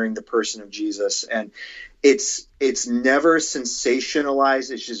encountering the person of Jesus, and it's never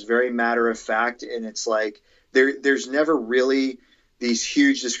sensationalized. It's just very matter of fact, and it's like there's never really these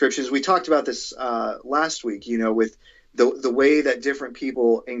huge descriptions. We talked about this last week, with the way that different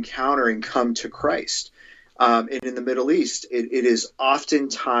people encounter and come to Christ. And in the Middle East, it is often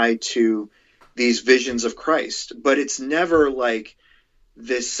tied to these visions of Christ, but it's never like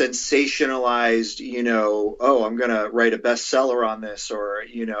this sensationalized, I'm going to write a bestseller on this, or,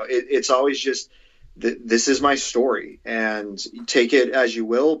 it's always just, this is my story, and take it as you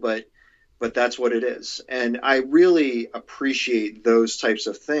will, but that's what it is. And I really appreciate those types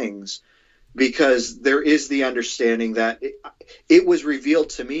of things, because there is the understanding that it was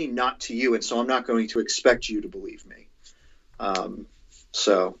revealed to me, not to you, and so I'm not going to expect you to believe me.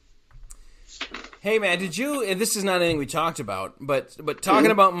 Hey man, did you? And this is not anything we talked about, but talking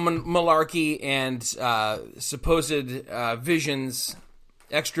about malarkey and supposed visions,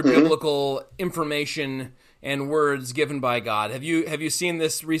 extra biblical information and words given by God. Have you seen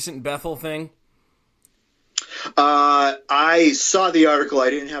this recent Bethel thing? I saw the article. I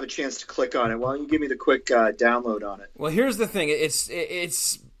didn't have a chance to click on it. Why don't you give me the quick download on it? Well, here's the thing.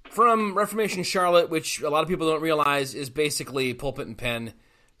 It's from Reformation Charlotte, which a lot of people don't realize is basically pulpit and pen.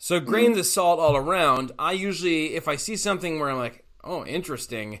 So grains of salt all around. I usually, if I see something where I'm like, oh,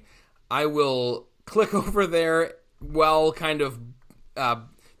 interesting, I will click over there while kind of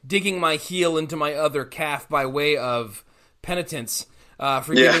digging my heel into my other calf by way of penitence.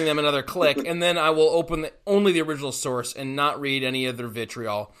 For giving them another click, and then I will open only the original source and not read any of their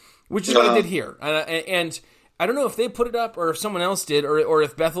vitriol, which is what I did here. And I don't know if they put it up or if someone else did or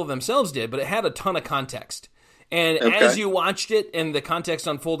if Bethel themselves did, but it had a ton of context. And as you watched it and the context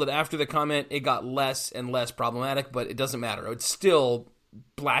unfolded after the comment, it got less and less problematic, but it doesn't matter. It's still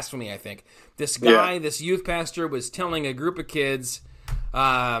blasphemy, I think. This guy, this youth pastor, was telling a group of kids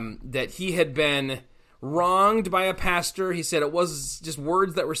that he had been wronged by a pastor. He said it was just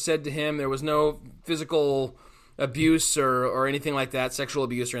words that were said to him. There was no physical abuse or anything like that, sexual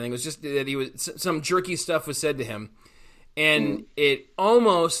abuse or anything. It was just that some jerky stuff was said to him, and it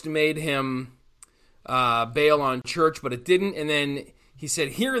almost made him bail on church, but it didn't. And then he said,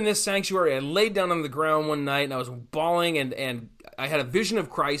 here in this sanctuary, I laid down on the ground one night and I was bawling, and I had a vision of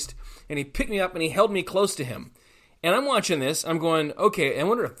Christ, and he picked me up and he held me close to him. And I'm watching this, I'm going, okay, I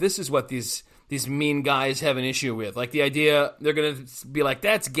wonder if this is what these mean guys have an issue with. Like the idea they're going to be like,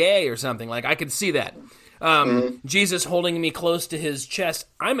 that's gay or something. Like I could see that. Jesus holding me close to his chest.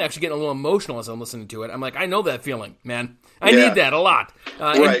 I'm actually getting a little emotional as I'm listening to it. I'm like, I know that feeling, man. I need that a lot.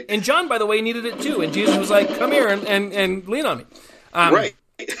 And John, by the way, needed it too. And Jesus was like, come here and lean on me. Right.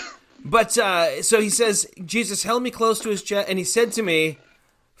 But so he says, Jesus held me close to his chest and he said to me,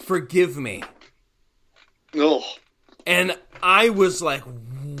 forgive me. Oh. And I was like,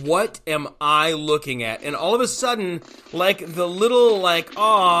 what am I looking at? And all of a sudden, like the little like,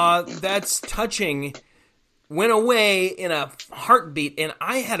 aw, that's touching, went away in a heartbeat. And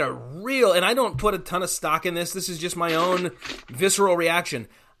I had a real, and I don't put a ton of stock in this. This is just my own visceral reaction.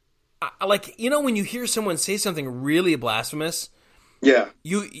 Like, you know, when you hear someone say something really blasphemous,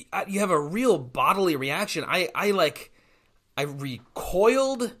 you have a real bodily reaction. I I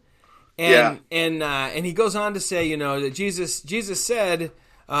recoiled. And he goes on to say, that Jesus said,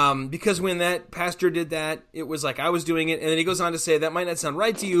 because when that pastor did that, it was like I was doing it. And then he goes on to say, that might not sound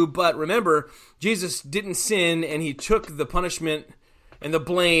right to you, but remember, Jesus didn't sin, and he took the punishment and the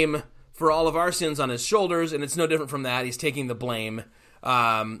blame for all of our sins on his shoulders, and it's no different from that. He's taking the blame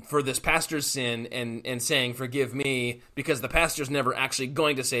for this pastor's sin and saying, forgive me, because the pastor's never actually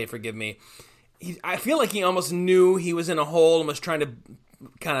going to say, forgive me. I feel like he almost knew he was in a hole and was trying to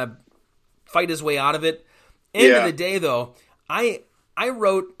kind of fight his way out of it. End of the day, though, I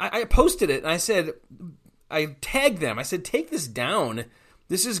posted it, and I tagged them. I said, take this down.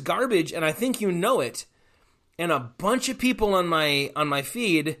 This is garbage, and I think you know it. And a bunch of people on my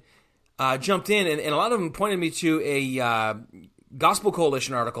feed jumped in, and a lot of them pointed me to a Gospel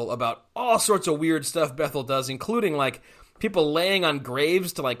Coalition article about all sorts of weird stuff Bethel does, including like people laying on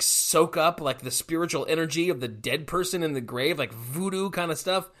graves to like soak up like the spiritual energy of the dead person in the grave, like voodoo kind of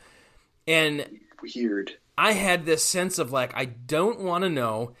stuff. And weird. I had this sense of like, I don't want to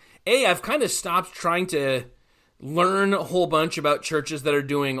know. I've kind of stopped trying to learn a whole bunch about churches that are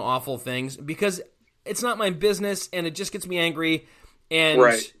doing awful things because it's not my business and it just gets me angry. And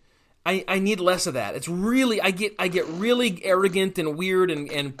right. I need less of that. It's really, I get really arrogant and weird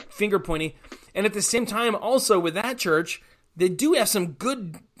and finger pointy. And at the same time, also with that church, they do have some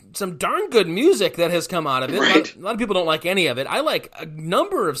darn good music that has come out of it. Right. A lot of people don't like any of it. I like a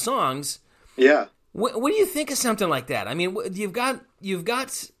number of songs. Yeah. What do you think of something like that? I mean, you've got.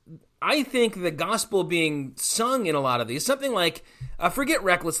 I think the gospel being sung in a lot of these, something like, forget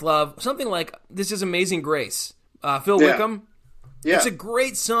Reckless Love, something like This Is Amazing Grace, Phil Wickham. Yeah. It's a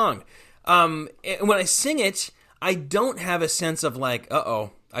great song. And when I sing it, I don't have a sense of like,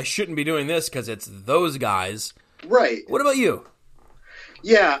 I shouldn't be doing this because it's those guys. Right. What about you?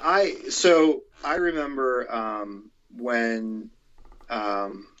 Yeah, I remember when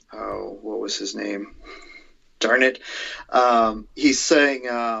what was his name? Darn it. He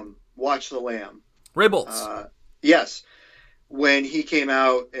sang Watch the Lamb. Ray Boltz. Yes. When he came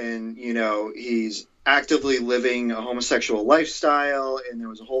out and, he's actively living a homosexual lifestyle, and there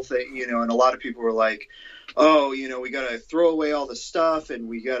was a whole thing, and a lot of people were like, we got to throw away all the stuff and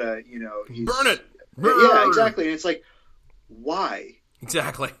we got to, burn it. Yeah, exactly. And it's like, why?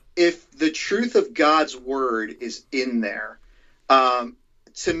 Exactly. If the truth of God's word is in there,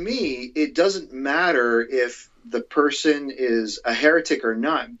 to me, it doesn't matter if the person is a heretic or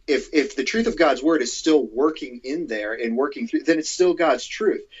not. If the truth of God's word is still working in there and working through, then it's still God's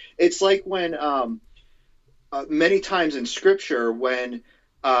truth. It's like when many times in Scripture, when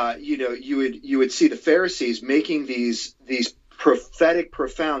you would see the Pharisees making these prophetic,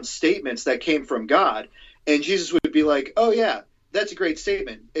 profound statements that came from God, and Jesus would be like, "Oh yeah, that's a great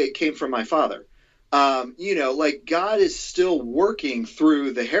statement. It came from my Father." Like God is still working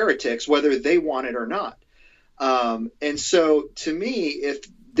through the heretics, whether they want it or not. And so, to me, if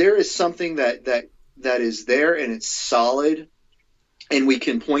there is something that is there and it's solid, and we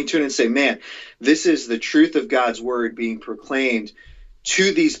can point to it and say, "Man, this is the truth of God's word being proclaimed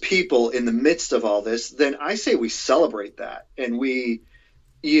to these people in the midst of all this," then I say we celebrate that. And we,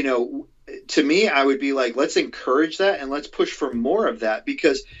 to me, I would be like, let's encourage that and let's push for more of that,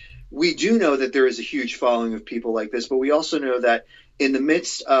 because we do know that there is a huge following of people like this, but we also know that in the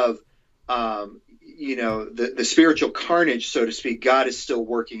midst of, the spiritual carnage, so to speak, God is still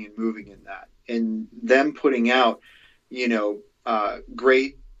working and moving in that. And them putting out,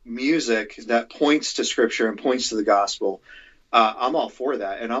 great music that points to Scripture and points to the gospel, I'm all for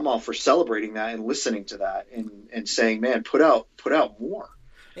that, and I'm all for celebrating that and listening to that and saying, man, put out more.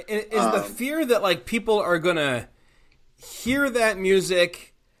 Is the fear that like people are gonna hear that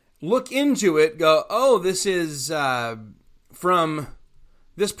music, look into it, go, "Oh, this is from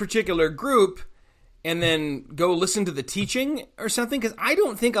this particular group," and then go listen to the teaching or something? Because I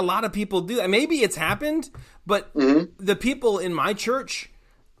don't think a lot of people do that. Maybe it's happened, but the people in my church,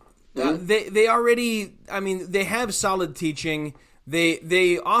 they already, they have solid teaching.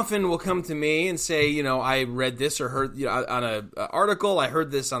 They often will come to me and say, I read this or heard on an article, I heard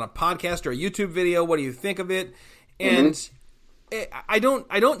this on a podcast or a YouTube video. What do you think of it? And I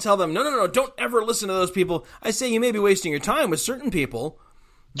don't tell them, no, don't ever listen to those people. I say you may be wasting your time with certain people,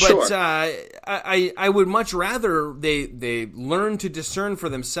 but sure. I would much rather they learn to discern for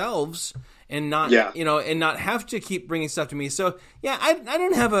themselves and not and not have to keep bringing stuff to me. So I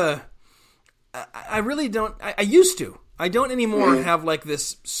don't have I really don't. I used to. I don't anymore have like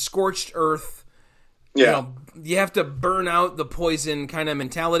this scorched earth. You have to burn out the poison kind of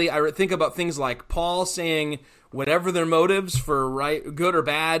mentality. I think about things like Paul saying, "Whatever their motives for good or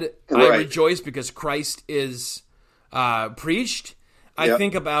bad, I rejoice because Christ is preached. I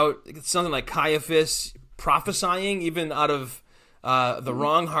think about something like Caiaphas prophesying even out of the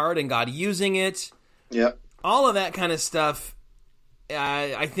wrong heart and God using it. Yeah. All of that kind of stuff,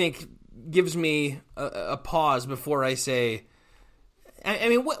 I think, gives me a pause before I say, I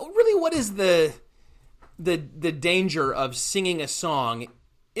mean, what is the danger of singing a song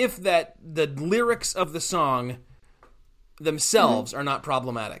if the lyrics of the song themselves are not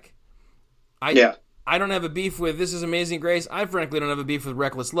problematic? I don't have a beef with This Is Amazing Grace. I frankly don't have a beef with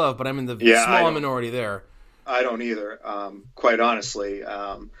Reckless Love, but I'm in the small minority there. I don't either, quite honestly.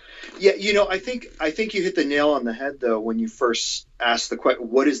 I think you hit the nail on the head, though, when you first asked the question,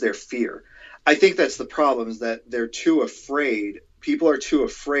 what is their fear? I think that's the problem, is that they're too afraid. People are too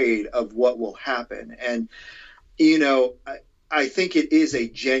afraid of what will happen. And, I think it is a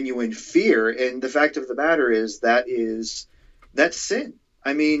genuine fear. And the fact of the matter is that's sin.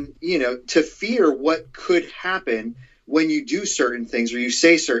 I mean, to fear what could happen when you do certain things or you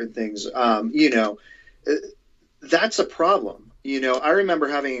say certain things, that's a problem. I remember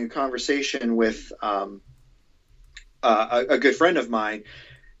having a conversation with a good friend of mine,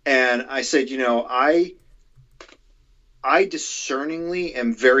 and I said, I discerningly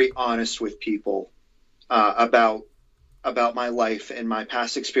am very honest with people about my life and my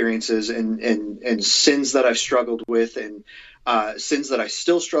past experiences and sins that I've struggled with and sins that I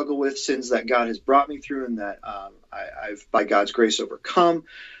still struggle with, sins that God has brought me through and that I've, by God's grace, overcome.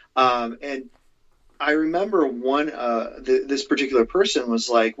 And I remember this particular person was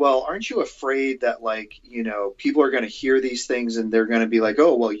like, well, aren't you afraid that people are going to hear these things and they're going to be like,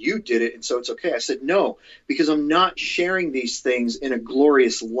 oh, well, you did it, and so it's okay. I said, no, because I'm not sharing these things in a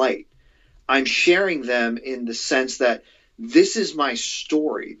glorious light. I'm sharing them in the sense that this is my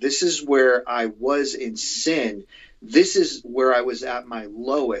story. This is where I was in sin. This is where I was at my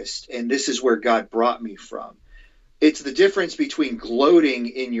lowest, and this is where God brought me from. It's the difference between gloating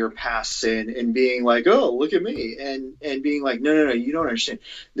in your past sin and being like, oh, look at me, and being like, no, you don't understand.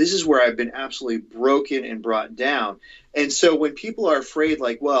 This is where I've been absolutely broken and brought down. And so when people are afraid,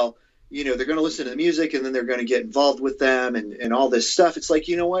 like, well, they're going to listen to the music and then they're going to get involved with them and all this stuff, it's like,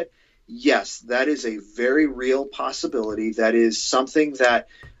 you know what? Yes, that is a very real possibility. That is something that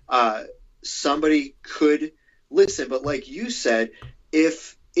somebody could listen. But like you said,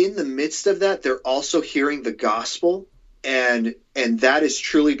 if in the midst of that, they're also hearing the gospel and that is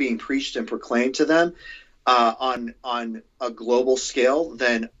truly being preached and proclaimed to them on a global scale,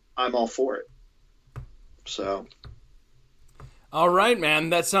 then I'm all for it. So. All right, man.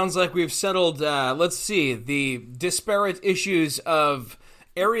 That sounds like we've settled, let's see, the disparate issues of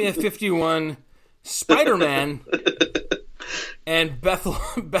Area 51, Spider-Man, and Bethel.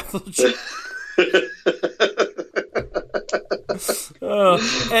 And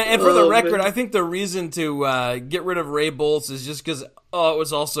for the record, man, I think the reason to get rid of Ray Boltz is just because, it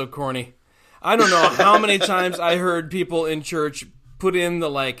was all so corny. I don't know how many times I heard people in church put in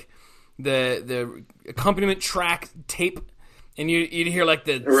the accompaniment track tape, and you'd hear like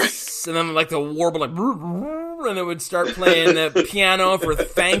the right. And then like the warble, like, and it would start playing the piano for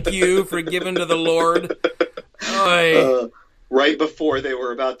 "Thank You for Giving to the Lord." Right before they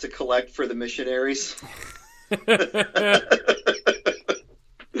were about to collect for the missionaries.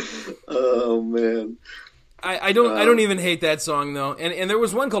 Oh man, I don't even hate that song though. And there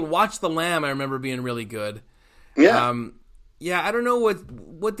was one called "Watch the Lamb." I remember being really good. Yeah. I don't know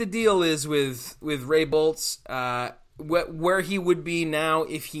what the deal is with Ray Boltz. Where he would be now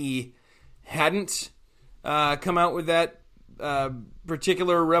if he hadn't come out with that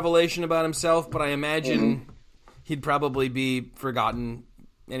particular revelation about himself, but I imagine he'd probably be forgotten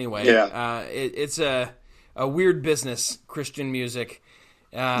anyway. Yeah. It's a weird business, Christian music.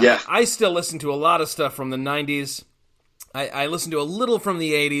 I still listen to a lot of stuff from the 90s. I listen to a little from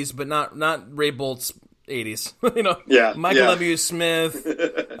the 80s, but not Ray Boltz 80s. Michael W. Smith,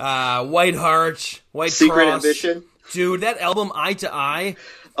 White Heart, White Secret Cross. Ambition. Dude, that album, Eye to Eye.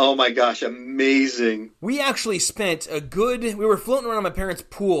 Oh my gosh, amazing. We actually spent we were floating around my parents'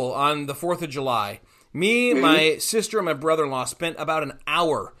 pool on the 4th of July. Me, my sister, and my brother-in-law spent about an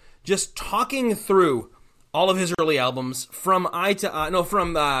hour just talking through all of his early albums from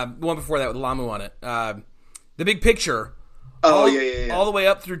from the one before that with Lamu on it. The Big Picture. All the way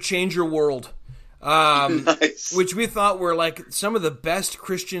up through Change Your World. Nice. Which we thought were like some of the best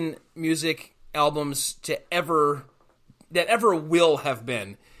Christian music albums that ever will have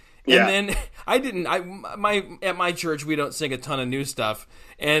been. And then at my church we don't sing a ton of new stuff,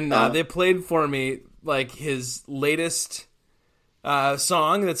 and they played for me like his latest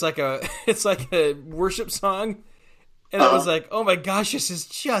song that's like a worship song, and I was like, oh my gosh, this is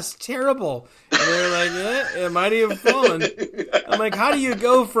just terrible. they're like, it might have fallen. I'm like, how do you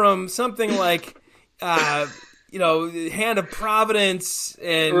go from something like, Hand of Providence,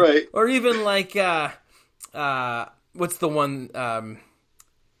 and right. or even like, what's the one?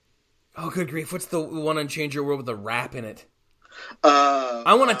 Oh, good grief! What's the one on Change Your World with the rap in it?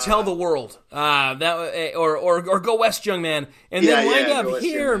 I want to tell the world or Go West, Young Man, and then wind up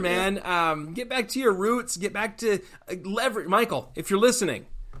here, man. Yeah. Get back to your roots. Get back to leverage, Michael. If you're listening,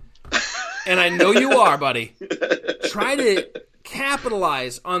 and I know you are, buddy, try to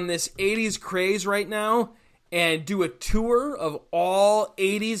capitalize on this '80s craze right now and do a tour of all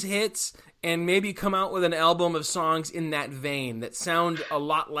 '80s hits, and maybe come out with an album of songs in that vein that sound a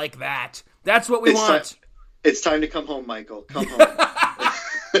lot like that. That's what we want. It's time to come home, Michael. Come home.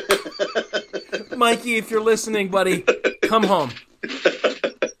 Mikey, if you're listening, buddy, come home.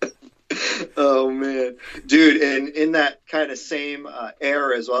 Oh, man. Dude, and in that kind of same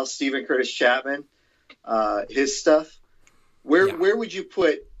era as well, Stephen Curtis Chapman, his stuff, where would you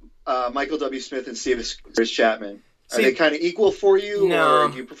put Michael W. Smith and Stephen Curtis Chapman? Are they kind of equal for you, no. Or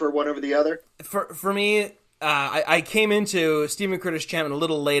do you prefer one over the other? For me, I came into Stephen Curtis Chapman a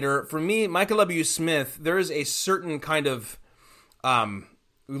little later. For me, Michael W. Smith, there is a certain kind of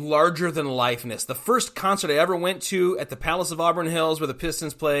larger-than-lifeness. The first concert I ever went to at the Palace of Auburn Hills, where the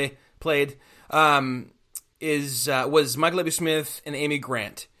Pistons played, was Michael W. Smith and Amy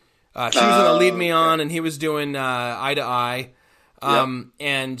Grant. She was going to lead me on, and he was doing Eye to Eye.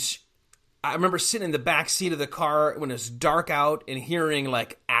 And I remember sitting in the back seat of the car when it was dark out and hearing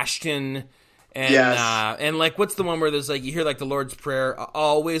like Ashton and like what's the one where there's like you hear like the Lord's Prayer,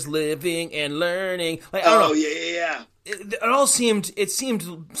 always living and learning. Like I don't know. Yeah. It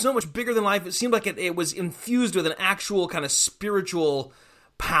seemed so much bigger than life. It seemed like it was infused with an actual kind of spiritual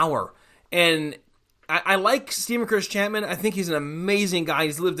power. And I like Stephen Curtis Chapman. I think he's an amazing guy.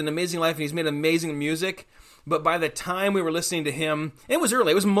 He's lived an amazing life and he's made amazing music. But by the time we were listening to him, it was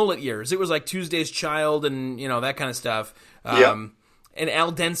early. It was mullet years. It was like Tuesday's Child and, that kind of stuff. And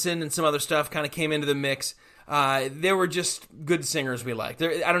Al Denson and some other stuff kind of came into the mix. They were just good singers we liked.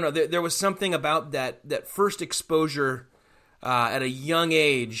 I don't know. There was something about that first exposure at a young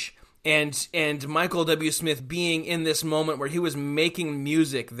age and Michael W. Smith being in this moment where he was making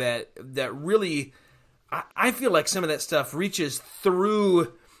music that really, I feel like some of that stuff reaches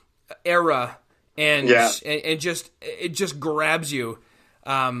through era and it just grabs you.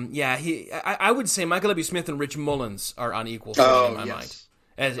 I would say Michael W. Smith and Rich Mullins are on equal footing in my mind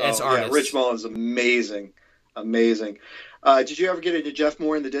as artists. Yeah, Rich Mullins, amazing. Did you ever get into Jeff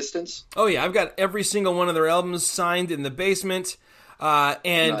Moore in the Distance? Oh yeah, I've got every single one of their albums signed in the basement.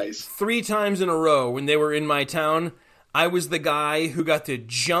 And nice. 3 times in a row when they were in my town, I was the guy who got to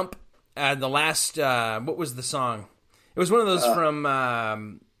jump at the last. What was the song? It was one of those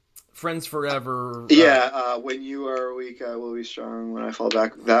from Friends Forever. When you are weak, I will be strong. When I fall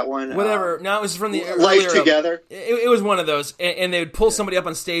back, that one. Whatever. No, it was from the Life Together. It was one of those, and they would pull somebody up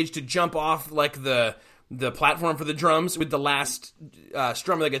on stage to jump off like the platform for the drums with the last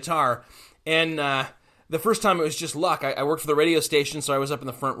strum of the guitar, and the first time it was just luck. I worked for the radio station, so I was up in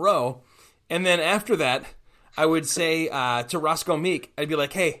the front row, and then after that, I would say to Roscoe Meek, I'd be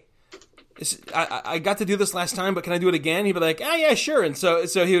like, "Hey, I got to do this last time, but can I do it again?" He'd be like, "Ah, yeah, sure." And so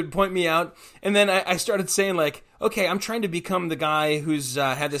he would point me out, and then I started saying like, "Okay, I'm trying to become the guy who's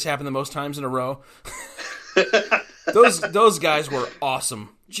had this happen the most times in a row." Those guys were awesome.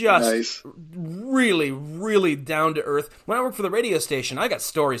 Just nice. Really, really down to earth. When I worked for the radio station, I got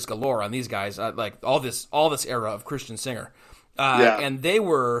stories galore on these guys. Like all this era of Christian singer, and they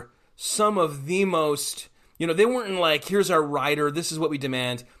were some of the most. They weren't like, "Here's our rider. This is what we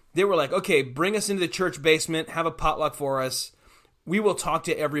demand." They were like, "Okay, bring us into the church basement. Have a potluck for us. We will talk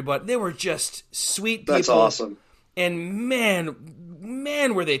to everybody." They were just sweet people. That's awesome. And man,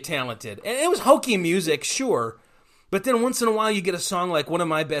 were they talented. And it was hokey music, sure. But then once in a while you get a song like One of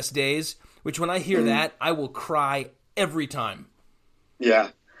My Best Days, which when I hear that, I will cry every time. Yeah.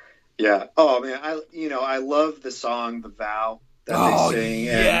 Oh, man, I love the song The Vow that they sing.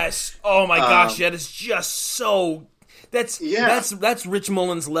 Yes. Oh, my gosh, that is just so... That's Rich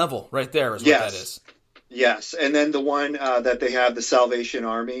Mullins level right there is what that is. Yes, and then the one that they have, the Salvation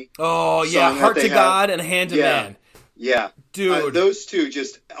Army. Oh, yeah, Heart to God and Hand to Man. Yeah. Dude. Those two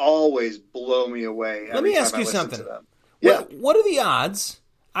just always blow me away. Let me ask you something. Yeah. What are the odds?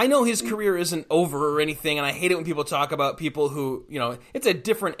 I know his career isn't over or anything, and I hate it when people talk about people who, it's a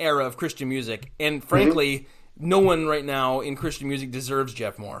different era of Christian music, and frankly, no one right now in Christian music deserves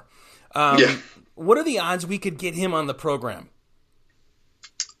Jeff Moore. What are the odds we could get him on the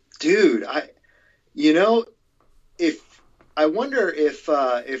I wonder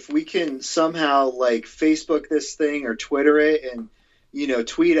if we can somehow like Facebook this thing or Twitter it and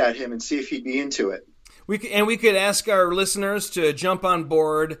tweet at him and see if he'd be into it. We could ask our listeners to jump on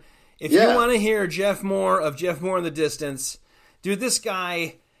board. If you want to hear Jeff Moore of Jeff Moore in the Distance, dude, this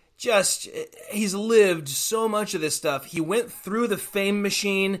guy he's lived so much of this stuff. He went through the fame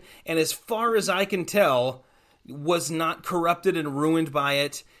machine, and as far as I can tell, was not corrupted and ruined by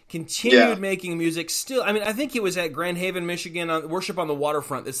it. Continued making music. Still, I mean, I think he was at Grand Haven, Michigan, on Worship on the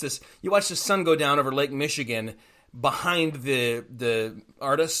Waterfront. It's this. You watch the sun go down over Lake Michigan behind the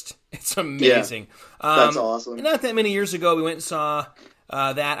artist. It's amazing. Yeah, that's awesome. Not that many years ago, we went and saw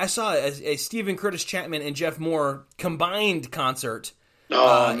that. I saw a Stephen Curtis Chapman and Jeff Moore combined concert.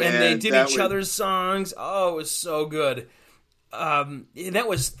 Oh, man. And they did each other's songs. Oh, it was so good. That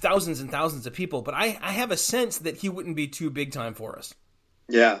was thousands and thousands of people. But I have a sense that he wouldn't be too big time for us.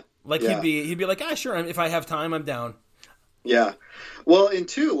 Yeah. He'd be like, sure, if I have time, I'm down. Yeah. Well, and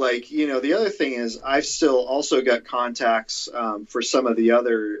two, the other thing is I've still also got contacts for some of the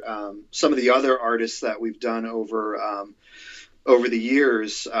other artists that we've done over the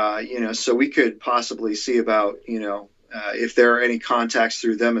years, so we could possibly see about, if there are any contacts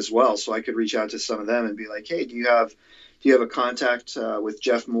through them as well. So I could reach out to some of them and be like, hey, do you have a contact with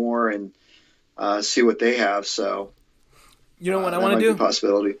Jeff Moore, and see what they have. So, you know what I want to do?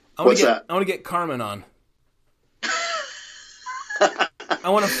 Possibility. What's that? I want to get Carmen on. I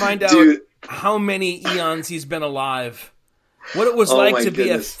want to find out how many eons he's been alive. What it was like to be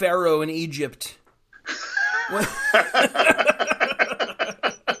a pharaoh in Egypt.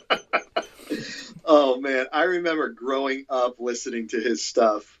 Oh, man. I remember growing up listening to his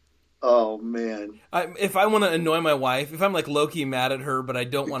stuff. Oh, man. If I want to annoy my wife, if I'm like low-key mad at her, but I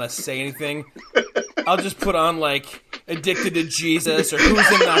don't want to say anything, I'll just put on like Addicted to Jesus or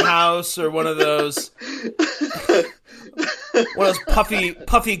Who's in the House or one of those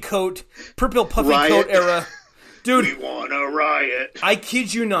puffy coat, purple puffy Riot. coat era. Dude, we want a riot. I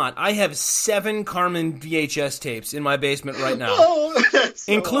kid you not. I have 7 Carmen VHS tapes in my basement right now. Oh, that's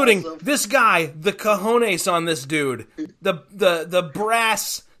so including awesome. This guy, the cojones on this dude, the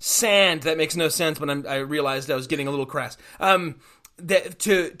brass sand that makes no sense when I realized I was getting a little crass. That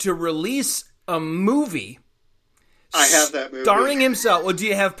to release a movie. I have that movie. Starring himself. Well, do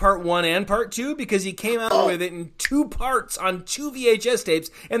you have part 1 and part 2? Because he came out with it in 2 parts on 2 VHS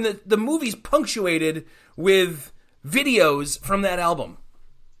tapes, and the movie's punctuated with videos from that album.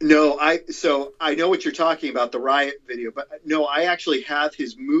 No, I know what you're talking about, the Riot video, but no, I actually have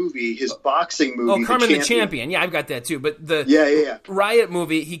his movie, his boxing movie. Oh, Carmen the Champion. Yeah, I've got that too. But the Riot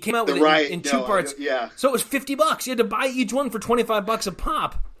movie, he came out with it in 2 parts. So it was $50. You had to buy each one for $25 a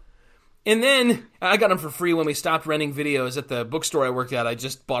pop. And then I got them for free when we stopped renting videos at the bookstore I worked at. I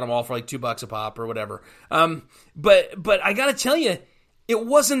just bought them all for like $2 a pop or whatever. But I got to tell you, it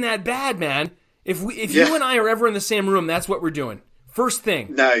wasn't that bad, man. If you and I are ever in the same room, that's what we're doing. First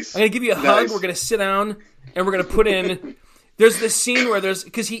thing. Nice. I'm going to give you a hug. We're going to sit down, and we're going to put in... There's this scene where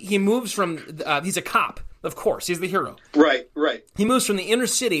because he moves from... he's a cop, of course. He's the hero. Right. He moves from the inner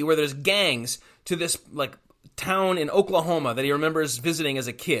city where there's gangs to this like town in Oklahoma that he remembers visiting as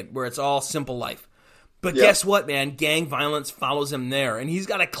a kid, where it's all simple life. But guess what, man? Gang violence follows him there, and he's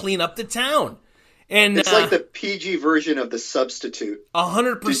got to clean up the town. And it's like the PG version of The Substitute.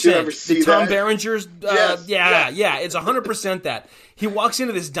 100%. Did you ever see the Tom that? Berenger's? Yes. Yeah. It's 100% that. He walks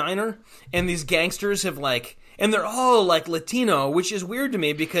into this diner, and these gangsters have and they're all like Latino, which is weird to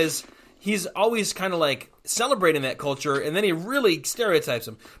me because he's always kind of like celebrating that culture, and then he really stereotypes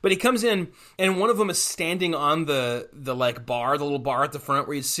them. But he comes in, and one of them is standing on the like bar, the little bar at the front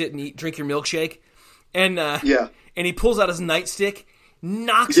where you sit and drink your milkshake, and he pulls out his nightstick,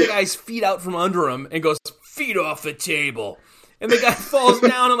 knocks the guy's feet out from under him, and goes, "Feet off the table," and the guy falls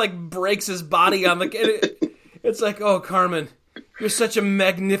down and like breaks his body on the. It's like, oh, Carmen, you're such a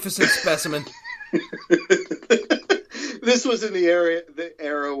magnificent specimen. This was in the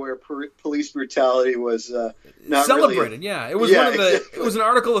era where police brutality was not celebrated. Really It was one of the. Exactly. It was an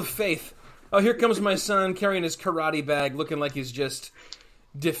article of faith. Oh, here comes my son carrying his karate bag, looking like he's just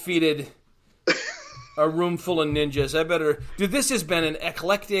defeated a room full of ninjas. Dude, this has been an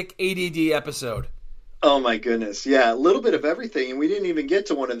eclectic ADD episode. Oh my goodness, yeah, a little bit of everything, and we didn't even get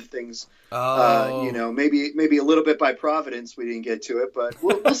to one of the things. Maybe a little bit by providence we didn't get to it, but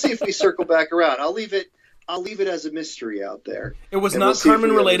we'll see if we circle back around. I'll leave it as a mystery out there. It was not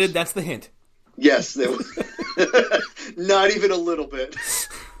Carmen related. That's the hint. Yes, it was. Not even a little bit.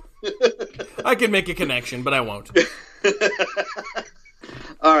 I could make a connection, but I won't.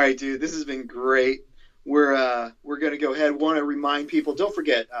 All right, dude, this has been great. we're going to go ahead. Want to remind people, don't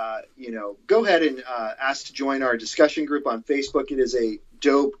forget, go ahead and ask to join our discussion group on Facebook. It is a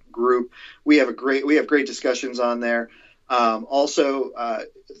dope group. We have great discussions on there. Also,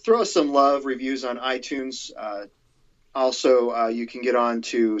 throw us some love reviews on iTunes. Also, you can get on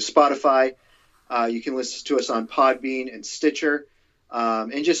to Spotify. You can listen to us on Podbean and Stitcher.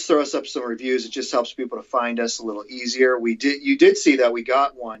 And just throw us up some reviews. It just helps people to find us a little easier. You did see that we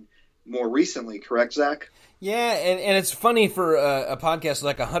got one more recently, correct, Zach? Yeah, and it's funny for a podcast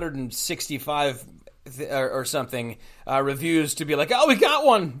like 165 or something reviews to be like, oh, we got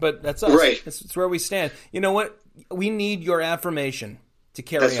one, but that's us. Right. That's where we stand. You know what? We need your affirmation to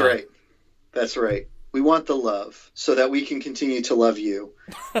carry on. That's right. That's right. We want the love so that we can continue to love you.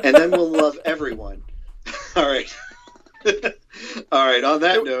 And then we'll love everyone. All right. All right. On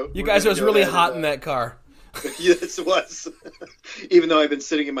that note, you guys, it was really hot in that car. Yes, it was. Even though I've been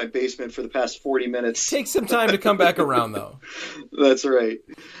sitting in my basement for the past 40 minutes. Take some time to come back around, though. That's right.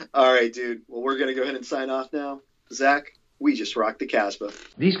 All right, dude. Well, we're going to go ahead and sign off now. Zach, we just rocked the Casbah.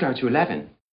 Please go to 11.